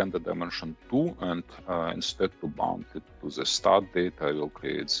bound to calendar dimension 2, and instead to bound it to the start date, I will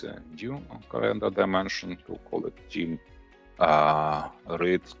create a new calendar dimension to call it team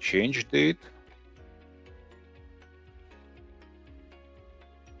rate change date.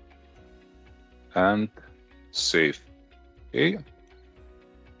 And save. Okay.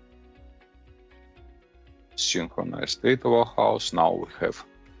 Synchronize data warehouse. Now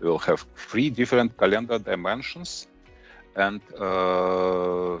we will have three different calendar dimensions, and at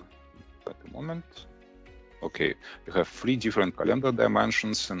the moment, okay, we have three different calendar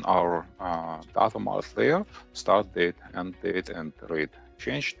dimensions in our data mart layer: start date, end date, and rate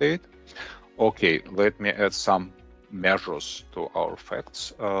change date. Okay, let me add some measures to our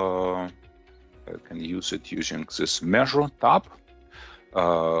facts. I can use it using this measure tab.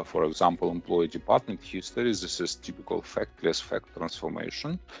 For example, employee department history. This is typical factless fact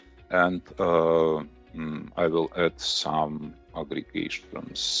transformation, and I will add some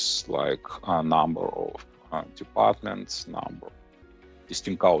aggregations like a number of departments, number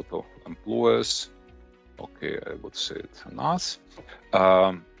distinct out of employees. Okay, I would say it's enough.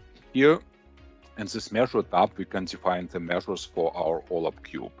 Here in this measure tab, we can define the measures for our OLAP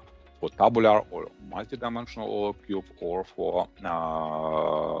cube, for tabular or multidimensional OLAP cube, or for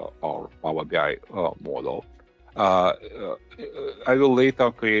our Power BI model. I will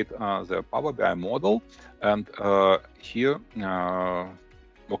later create the Power BI model, and here,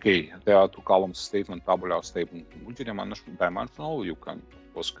 okay, there are two columns: statement tabular, statement multidimensional. You can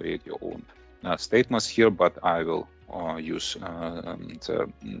of course create your own statements here, but I will use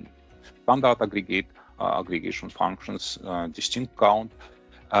the standard aggregation functions, distinct count.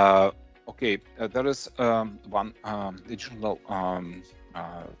 Okay, there is one additional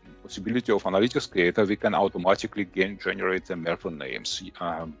possibility of AnalyticsCreator. We can automatically generate the measure names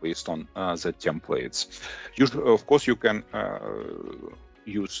based on the templates. Of course, you can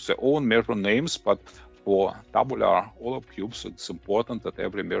use the own measure names, but for tabular OLAP cubes, it's important that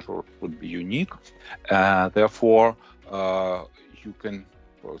every measure would be unique. Therefore, you can,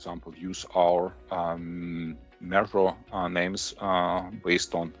 for example, use our measure names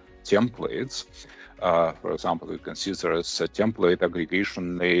based on templates. For example, you can see there is a template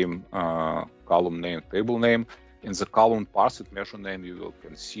aggregation name, column name, table name. In the column parsed measure name, you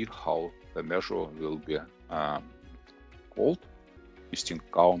can see how the measure will be called,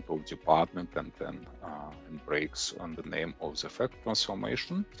 distinct count of department, and then in breaks on the name of the fact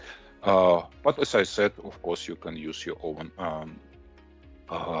transformation. But as I said, of course, you can use your own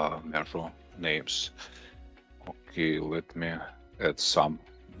measure names. Okay, let me add some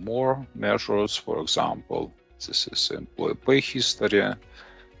more measures. For example, this is employee pay history.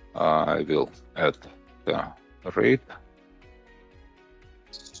 I will add the rate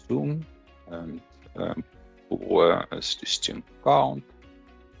soon, and employer as distinct count.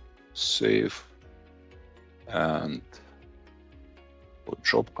 Save. And for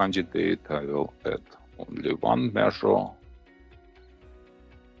job candidate, I will add only one measure.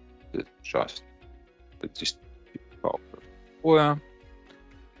 It's just the distinct count.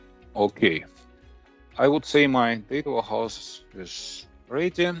 Okay, I would say my data warehouse is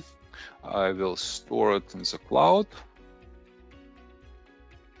ready. I will store it in the cloud.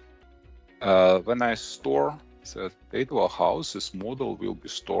 When I store the data warehouse, this model will be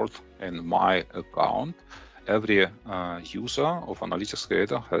stored in my account. Every user of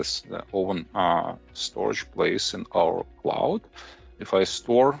AnalyticsCreator has their own storage place in our cloud. If I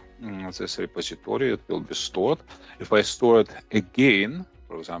store this repository, it will be stored. If I store it again,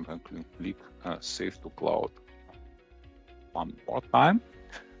 for example, I can click Save to Cloud one more time,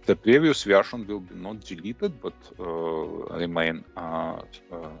 the previous version will be not deleted, but remain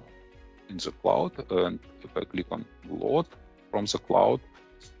in the cloud. And if I click on Load from the cloud,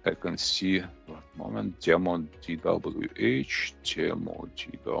 I can see demo DWH.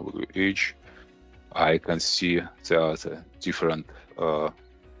 I can see there are the different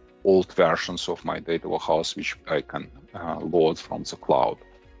old versions of my data warehouse, which I can load from the cloud.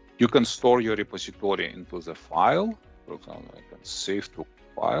 You can store your repository into the file. For example, I can save to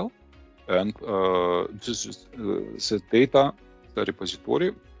file, And this is the data, the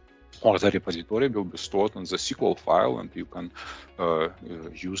repository, or the repository will be stored in the SQL file, and you can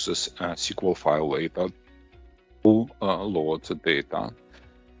use this SQL file later to load the data.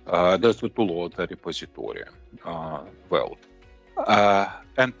 That's to load the repository vault.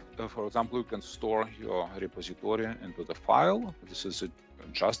 And for example, you can store your repository into the file. This is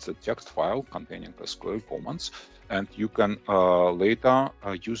just a text file containing SQL commands, and you can later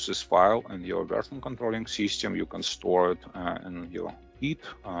use this file in your version controlling system. You can store it in your Git,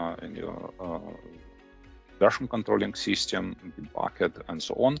 in your version controlling system, Bitbucket, and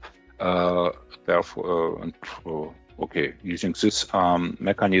so on. Therefore, okay, using this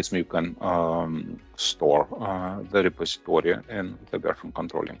mechanism, you can store the repository in the version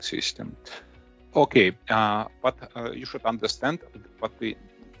controlling system. Okay, but you should understand what we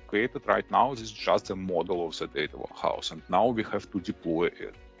created right now. This is just a model of the data warehouse, and now we have to deploy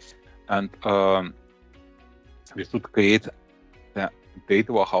it. And we should create the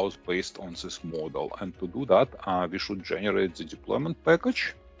data warehouse based on this model. And to do that, we should generate the deployment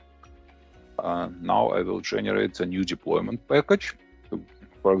package. Now I will generate the new deployment package.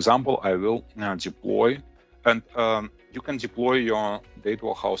 For example, I will deploy, and you can deploy your data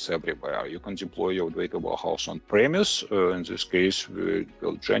warehouse everywhere. You can deploy your data warehouse on premise. In this case, we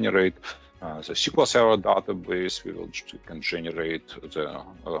will generate the SQL Server database. We can generate the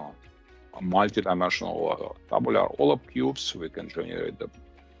multi-dimensional tabular OLAP cubes. We can generate the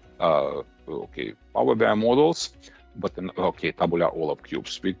Power BI models. But in tabular OLAP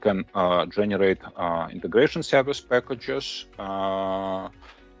cubes, we can generate integration service packages,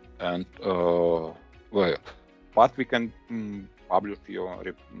 and but we can publish your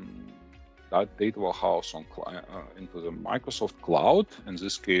that data warehouse on into the Microsoft Cloud. In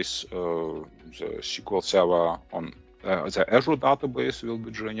this case, the SQL Server on the Azure database will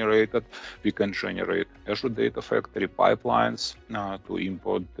be generated. We can generate Azuredatafactory pipelines to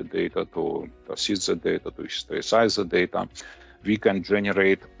import the data, to persist the data, to historicize the data. We can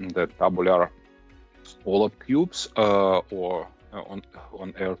generate the tabular OLAP cubes, or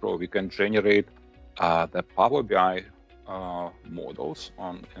on Azure, we can generate the Power BI models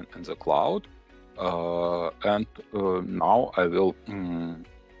in the cloud. And now I will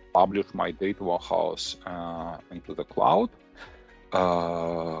publish my data warehouse into the cloud.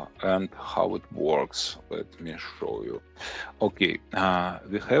 And how it works, let me show you. Okay,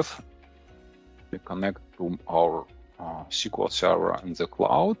 we connect to our SQL Server in the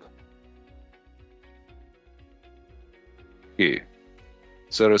cloud. Okay,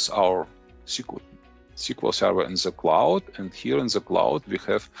 there is our SQL Server in the cloud, and here in the cloud we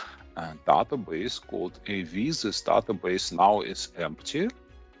have a database called AV. This database now is empty,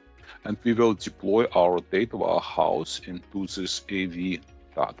 and we will deploy our data warehouse into this AV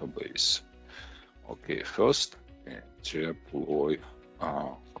database. Okay, first deploy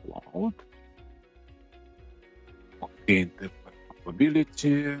cloud. Okay, the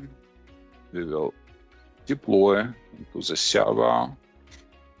capability, we will deploy into the server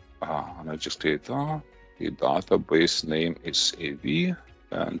AnalyticsCreator. The database name is AV,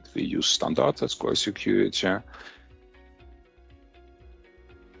 and we use standard SQL security.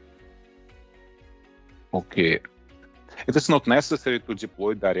 Okay, it is not necessary to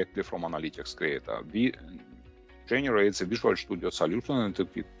deploy directly from AnalyticsCreator. We generate the Visual Studio solution, and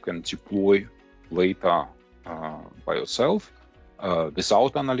you can deploy later by yourself.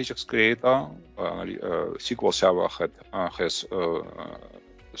 Without AnalyticsCreator, SQL Server has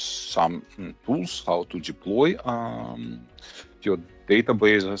some tools how to deploy your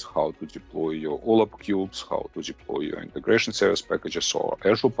databases, how to deploy your OLAP cubes, how to deploy your integration service packages or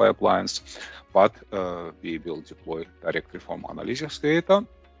Azure pipelines, but we will deploy directly from AnalyticsCreator.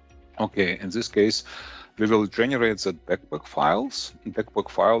 Okay, in this case, we will generate the DWH files. DWH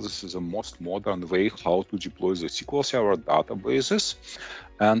files, this is the most modern way how to deploy the SQL Server databases,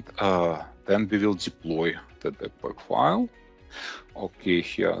 and then we will deploy the DWH file. Okay,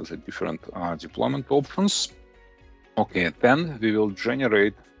 here are the different deployment options. Okay, then we will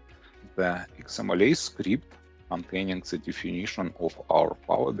generate the XMLA script containing the definition of our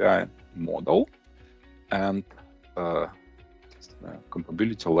Power BI model, and the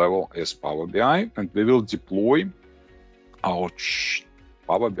capability level is Power BI, and we will deploy our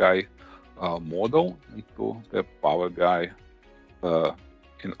Power BI model into the Power BI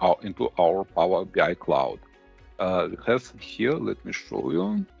into our Power BI cloud. We have here, let me show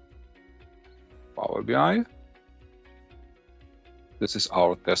you, Power BI. This is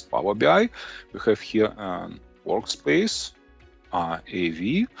our test Power BI. We have here a workspace,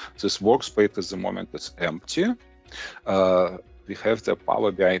 AV. This workspace at the moment is empty. we have the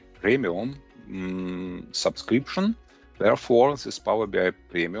Power BI Premium subscription. Therefore, this Power BI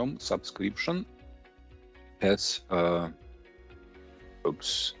Premium subscription has,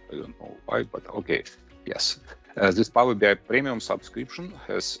 oops, I don't know why, but okay, yes. This Power BI Premium subscription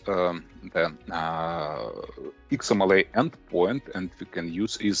has the XMLA endpoint, and we can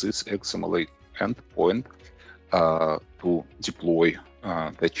use this XMLA endpoint to deploy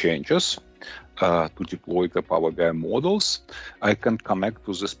the changes, to deploy the Power BI models. I can connect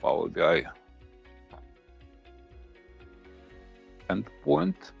to this Power BI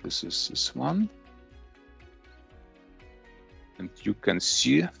endpoint. This is this one. And you can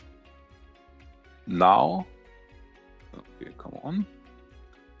see now, okay, come on.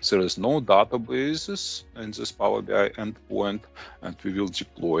 There is no databases in this Power BI endpoint, and we will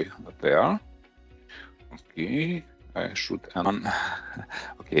deploy there. Okay, I should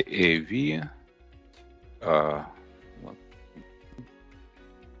okay, AV.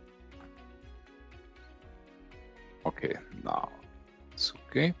 Okay, now it's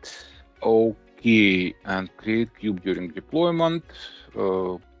okay. Okay, and create cube during deployment.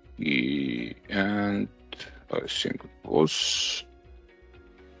 Okay, and I think it was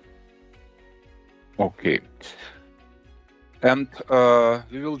okay. And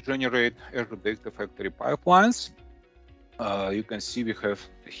we will generate Azure Data Factory pipelines. You can see we have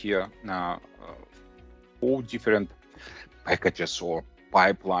here now 4 different packages or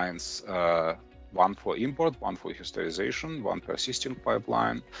pipelines. One for import, one for historization, one persisting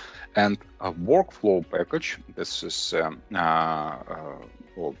pipeline, and a workflow package. This is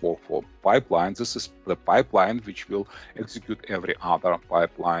or workflow pipeline. This is the pipeline which will execute every other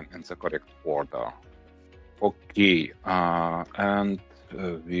pipeline in the correct order. Okay, and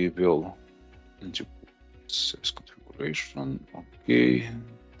we will configuration. Okay,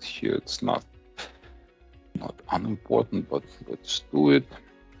 here it's not unimportant, but let's do it.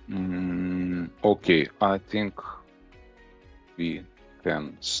 Okay, I think we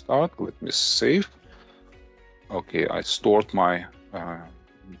can start. Let me save. Okay, I stored my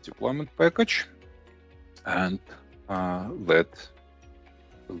deployment package, and let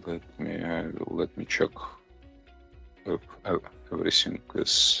me check if everything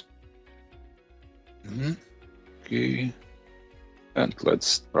is okay, and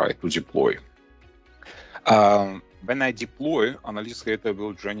let's try to deploy. When I deploy, AnalyticsCreator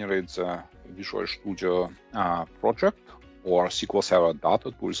will generate the Visual Studio project or SQL Server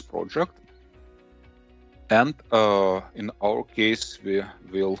Data Tools project. And in our case, we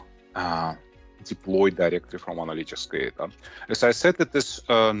will deploy directly from AnalyticsCreator. As I said, it is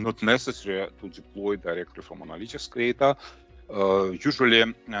not necessary to deploy directly from AnalyticsCreator. Usually,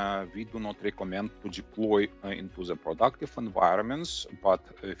 we do not recommend to deploy into the productive environments, but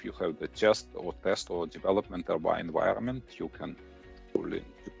if you have the test or development environment, you can fully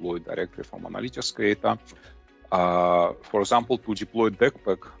deploy directly from AnalyticsCreator. For example, to deploy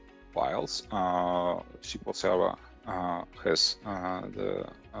DECPAC files, SQL Server has the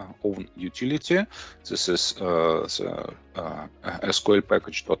own utility. This is the SQL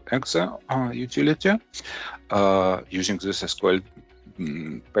package.exe utility. Using this SQL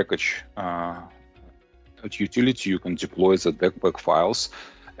package utility, you can deploy the DECPAC files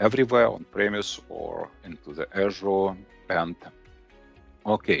everywhere on premise or into the Azure. And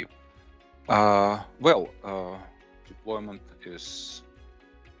okay, well, deployment is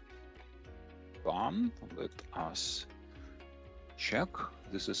done. Let us check.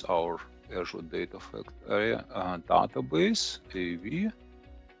 This is our Azure Data Factory database, AV.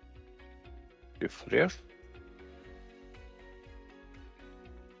 Refresh.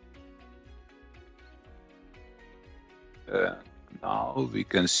 Now we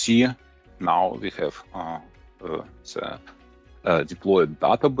can see, now we have the deployed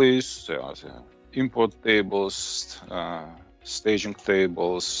database. There are the import tables, staging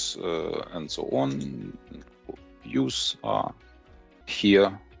tables, and so on. Views are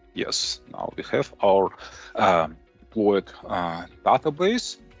here. Yes, now we have our deployed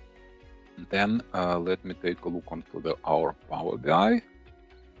database. Then let me take a look onto our Power BI.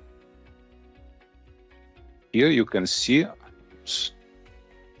 Here you can see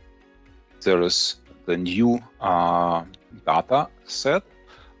there is the new data set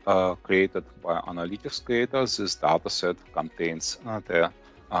created by AnalyticsCreator. This data set contains the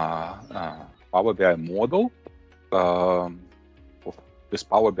Power BI model. This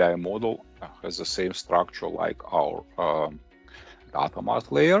Power BI model has the same structure like our data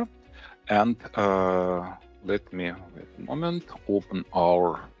mart layer. And let me, wait a moment, open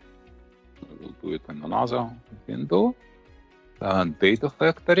our, we'll do it in another window, Data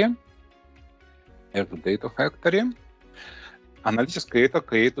Factory, Azure Data Factory. AnalyticsCreator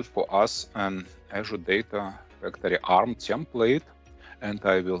created for us an Azure Data Factory ARM template, and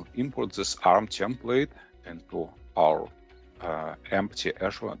I will import this ARM template into our empty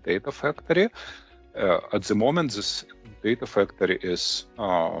Azure Data Factory. At the moment, this Data Factory is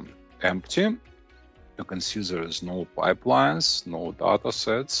empty. You can see there is no pipelines, no data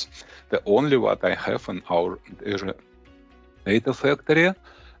sets. The only what I have in our Azure Data Factory,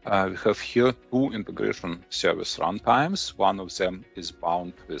 we have here two integration service runtimes. One of them is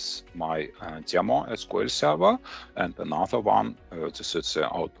bound with my demo SQL server, and another one, this is the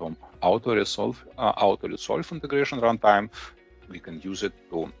auto-resolve integration runtime. We can use it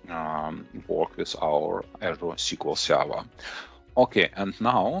to work with our Azure SQL server. Okay, and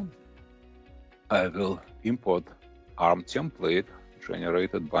now I will import ARM template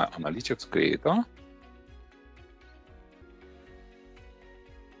generated by AnalyticsCreator.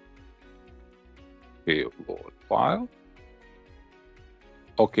 Okay, load file.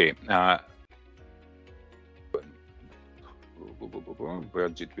 Okay, where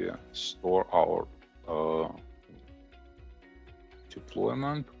did we store our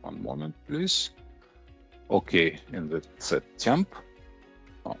deployment? One moment, please. Okay, in the temp.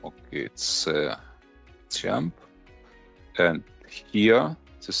 Okay, it's temp, and here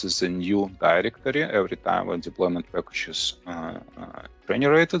this is the new directory. Every time when deployment package is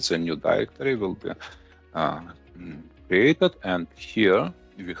generated, the new directory will be created, and here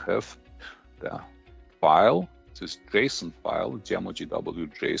we have the file, this JSON file, demo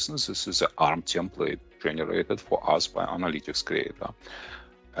DWJSON. This is the ARM template generated for us by AnalyticsCreator,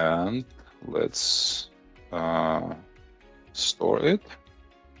 and let's store it.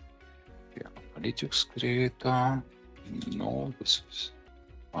 Yeah, AnalyticsCreator. No, this is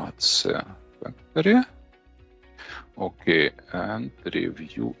factory. Okay, and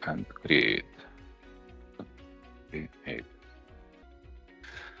review and create.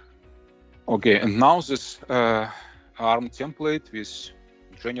 Okay, and now this ARM template is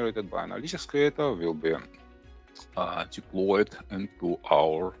generated by AnalyticsCreator will be deployed into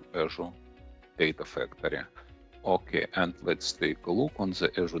our Azure Data Factory. Okay, and let's take a look on the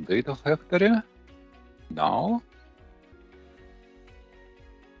Azure Data Factory now.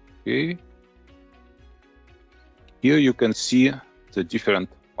 Okay, here you can see the different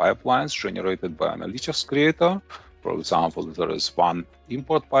pipelines generated by AnalyticsCreator. For example, there is one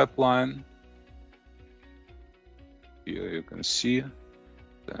import pipeline. Here you can see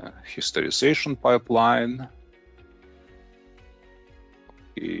the historization pipeline.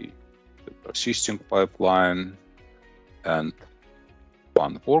 Okay, the persisting pipeline, and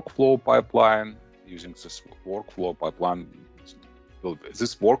one workflow pipeline. Using this workflow pipeline,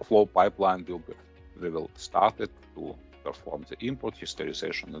 we will start it to perform the import,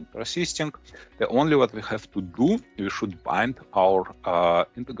 historization, and persisting. The only what we have to do, we should bind our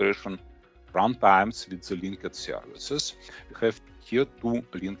integration runtimes with the linked services. We have here two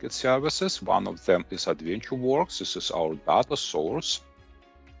linked services. One of them is AdventureWorks. This is our data source,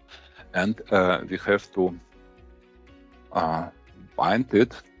 and we have to bind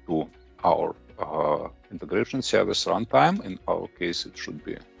it to our integration service runtime. In our case, it should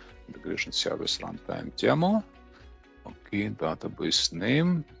be integration service runtime demo. Okay, database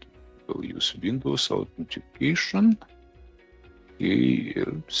name. We'll use Windows authentication. Okay,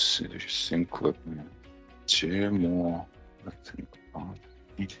 oops, I think let me demo. I think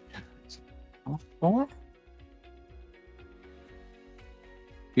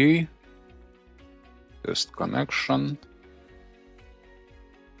okay, test connection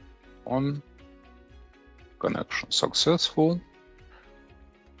on, connection successful.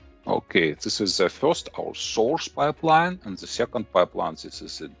 Okay, this is the first, our source pipeline, and the second pipeline, this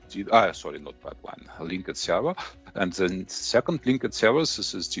is a sorry, not pipeline, a linked server. And then second linked server,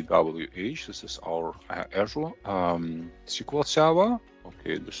 this is DWH. This is our Azure SQL server.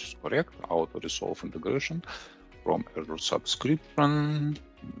 Okay, this is correct. Auto-resolve integration from Azure subscription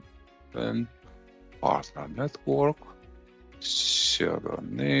and partner network. Server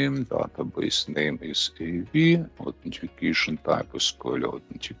name, database name is AV, authentication type is SQL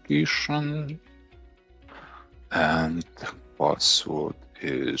authentication, and password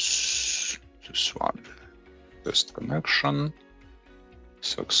is this one. Test connection,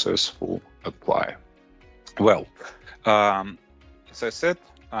 successful, apply. Well, as I said,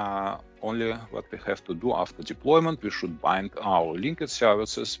 only what we have to do after deployment, we should bind our linked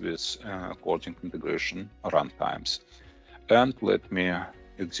services with according integration runtimes. And let me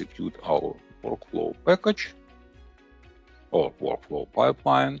execute our workflow package or workflow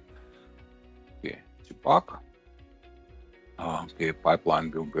pipeline. Okay, debug. Okay,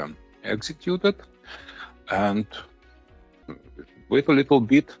 pipeline will be executed, and wait a little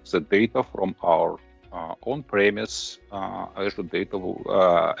bit. The data from our on-premise Azure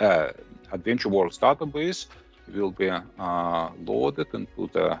AdventureWorks database will be loaded into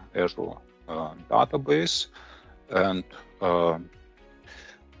the Azure database. And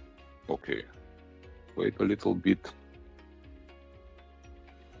okay, wait a little bit.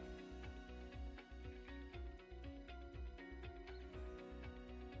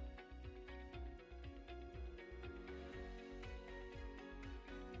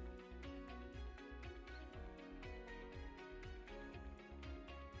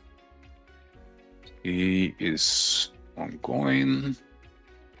 He is ongoing.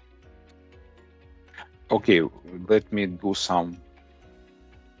 Okay, let me do some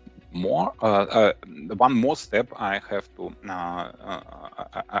more. One more step I have to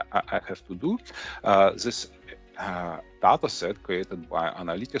do. This data set created by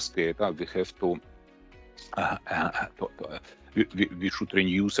AnalyticsCreator, we have to we should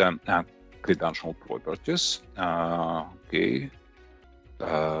renew the credential properties. Okay,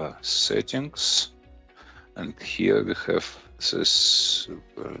 settings. And here we have this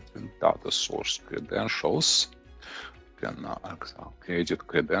data source credentials. We can edit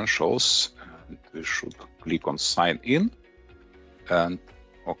credentials, and we should click on sign in. And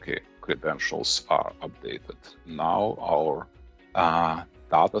okay, credentials are updated. Now our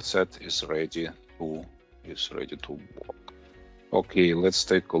data set is ready to work. Okay, let's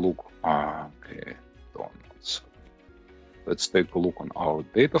take a look. Okay, let's take a look on our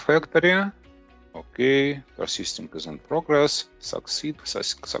data factory. Okay, persisting is in progress.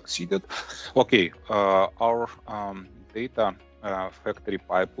 Succeeded. Okay, our data factory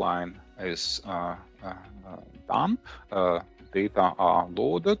pipeline is done. Data are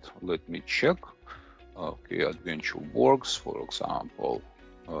loaded. Let me check. Okay, AdventureWorks, for example,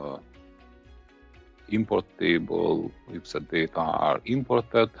 import table. If the data are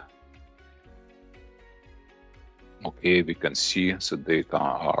imported, okay, we can see the data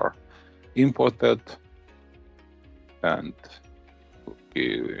are imported. And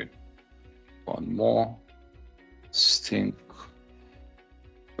okay, one more thing,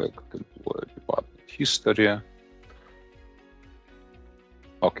 back to department history.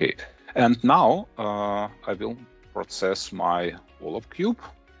 Okay, and now I will process my OLAP cube.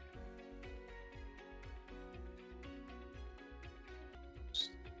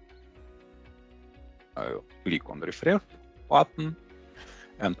 I'll click on the refresh button,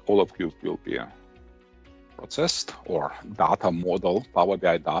 and OLAP cube will be processed, or data model, Power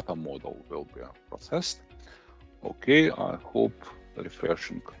BI data model will be processed. Okay, I hope the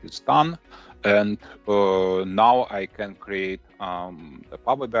refreshing is done. And now I can create the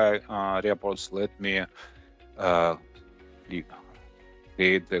Power BI reports. Let me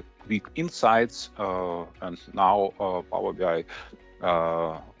create the quick insights. And now Power BI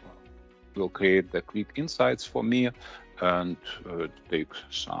will create the quick insights for me, and take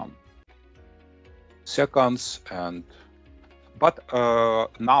some seconds. And but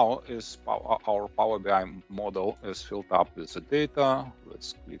now is our Power BI model is filled up with the data.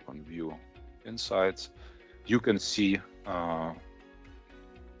 Let's click on View Insights. You can see the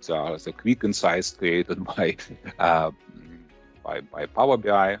quick insights created by Power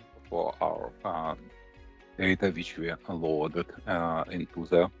BI for our data which we loaded into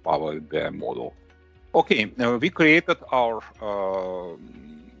the Power BI model. Okay, we created our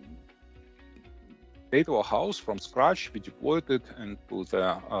data warehouse from scratch. We deployed it into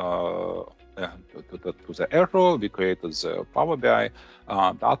the to the Azure. We created the Power BI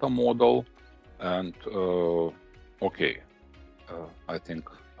data model, and okay, I think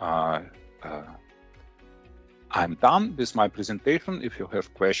I'm done with my presentation. If you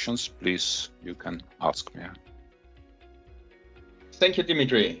have questions, please, you can ask me. Thank you,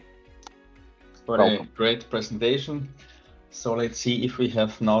 Dimitri, for a great presentation. So let's see if we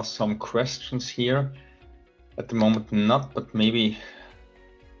have now some questions here. At the moment, not, but maybe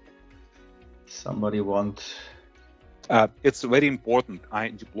somebody wants. It's very important. I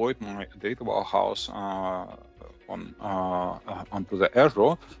deployed my data warehouse onto the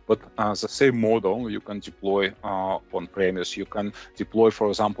Azure, but the same model you can deploy on-premise. You can deploy, for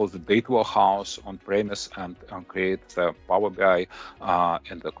example, the data warehouse on-premise and create the Power BI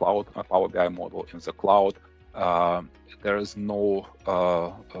in the cloud, Power BI model in the cloud. There is no,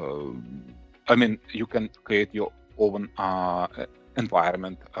 I mean, you can create your own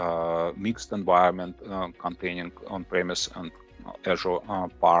environment, mixed environment containing on-premise and Azure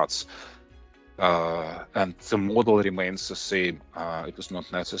parts. and the model remains the same. It is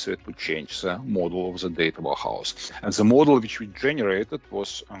not necessary to change the model of the data warehouse. And the model which we generated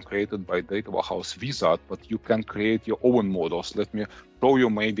was created by data warehouse wizard, but you can create your own models. Let me show you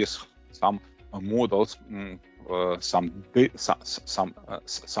maybe some models, some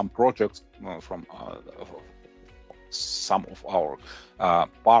projects from some of our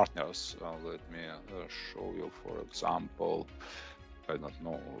partners. Let me show you, for example, I don't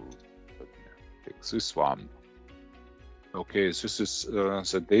know. Take this one. Okay, this is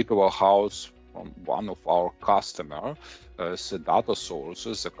the data warehouse from one of our customer. The data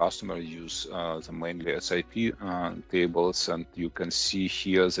sources, the customer use the mainly SAP tables, and you can see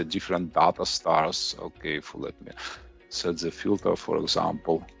here the different data stars. Okay, let me set the filter, for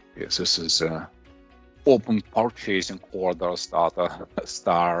example. Yes, this is open purchasing orders data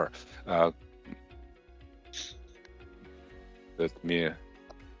star. Let me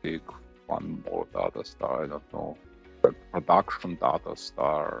take one more data star, I don't know, production data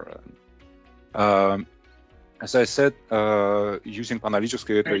star. As I said, using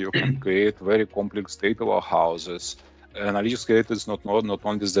AnalyticsCreator, you can create very complex data warehouses. AnalyticsCreator is not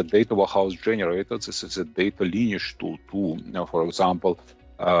only the data warehouse generator, this is a data lineage tool too. Now, for example,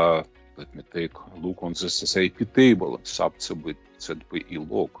 let me take a look on this SAP table, subzbit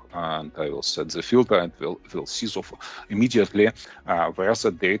log, and I will set the filter, and we'll see immediately where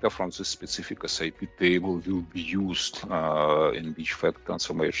the data from this specific SAP table will be used in which fact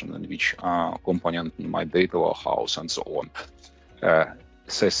transformation and which component in my data warehouse and so on.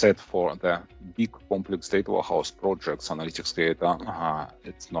 As I said, for the big complex data warehouse projects, AnalyticsCreator,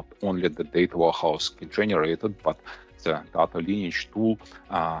 it's not only the data warehouse generated, but the data lineage tool,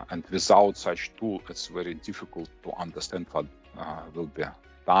 and without such tool, it's very difficult to understand what will be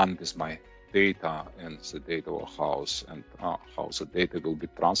done with my data in the data warehouse, and how the data will be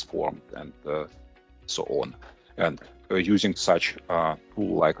transformed, and so on. And using such a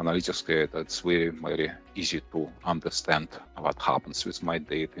tool like AnalyticsCreator, it's very, very easy to understand what happens with my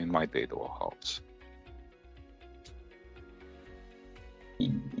data in my data warehouse.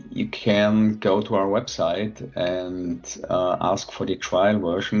 You can go to our website and ask for the trial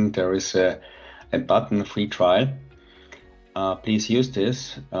version. There is a button, free trial. Please use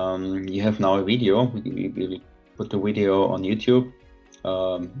this. You have now a video. We put the video on YouTube.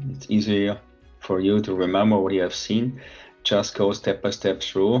 It's easier for you to remember what you have seen. Just go step by step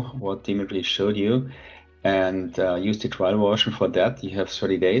through what Dimitri showed you, and use the trial version for that. You have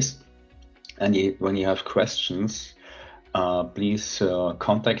 30 days. And when you have questions, please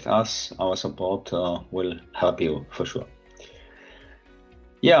contact us. Our support will help you for sure.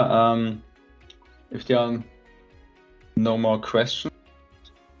 Yeah, if there are no more questions.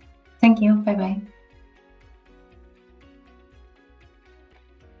 Thank you. Bye-bye.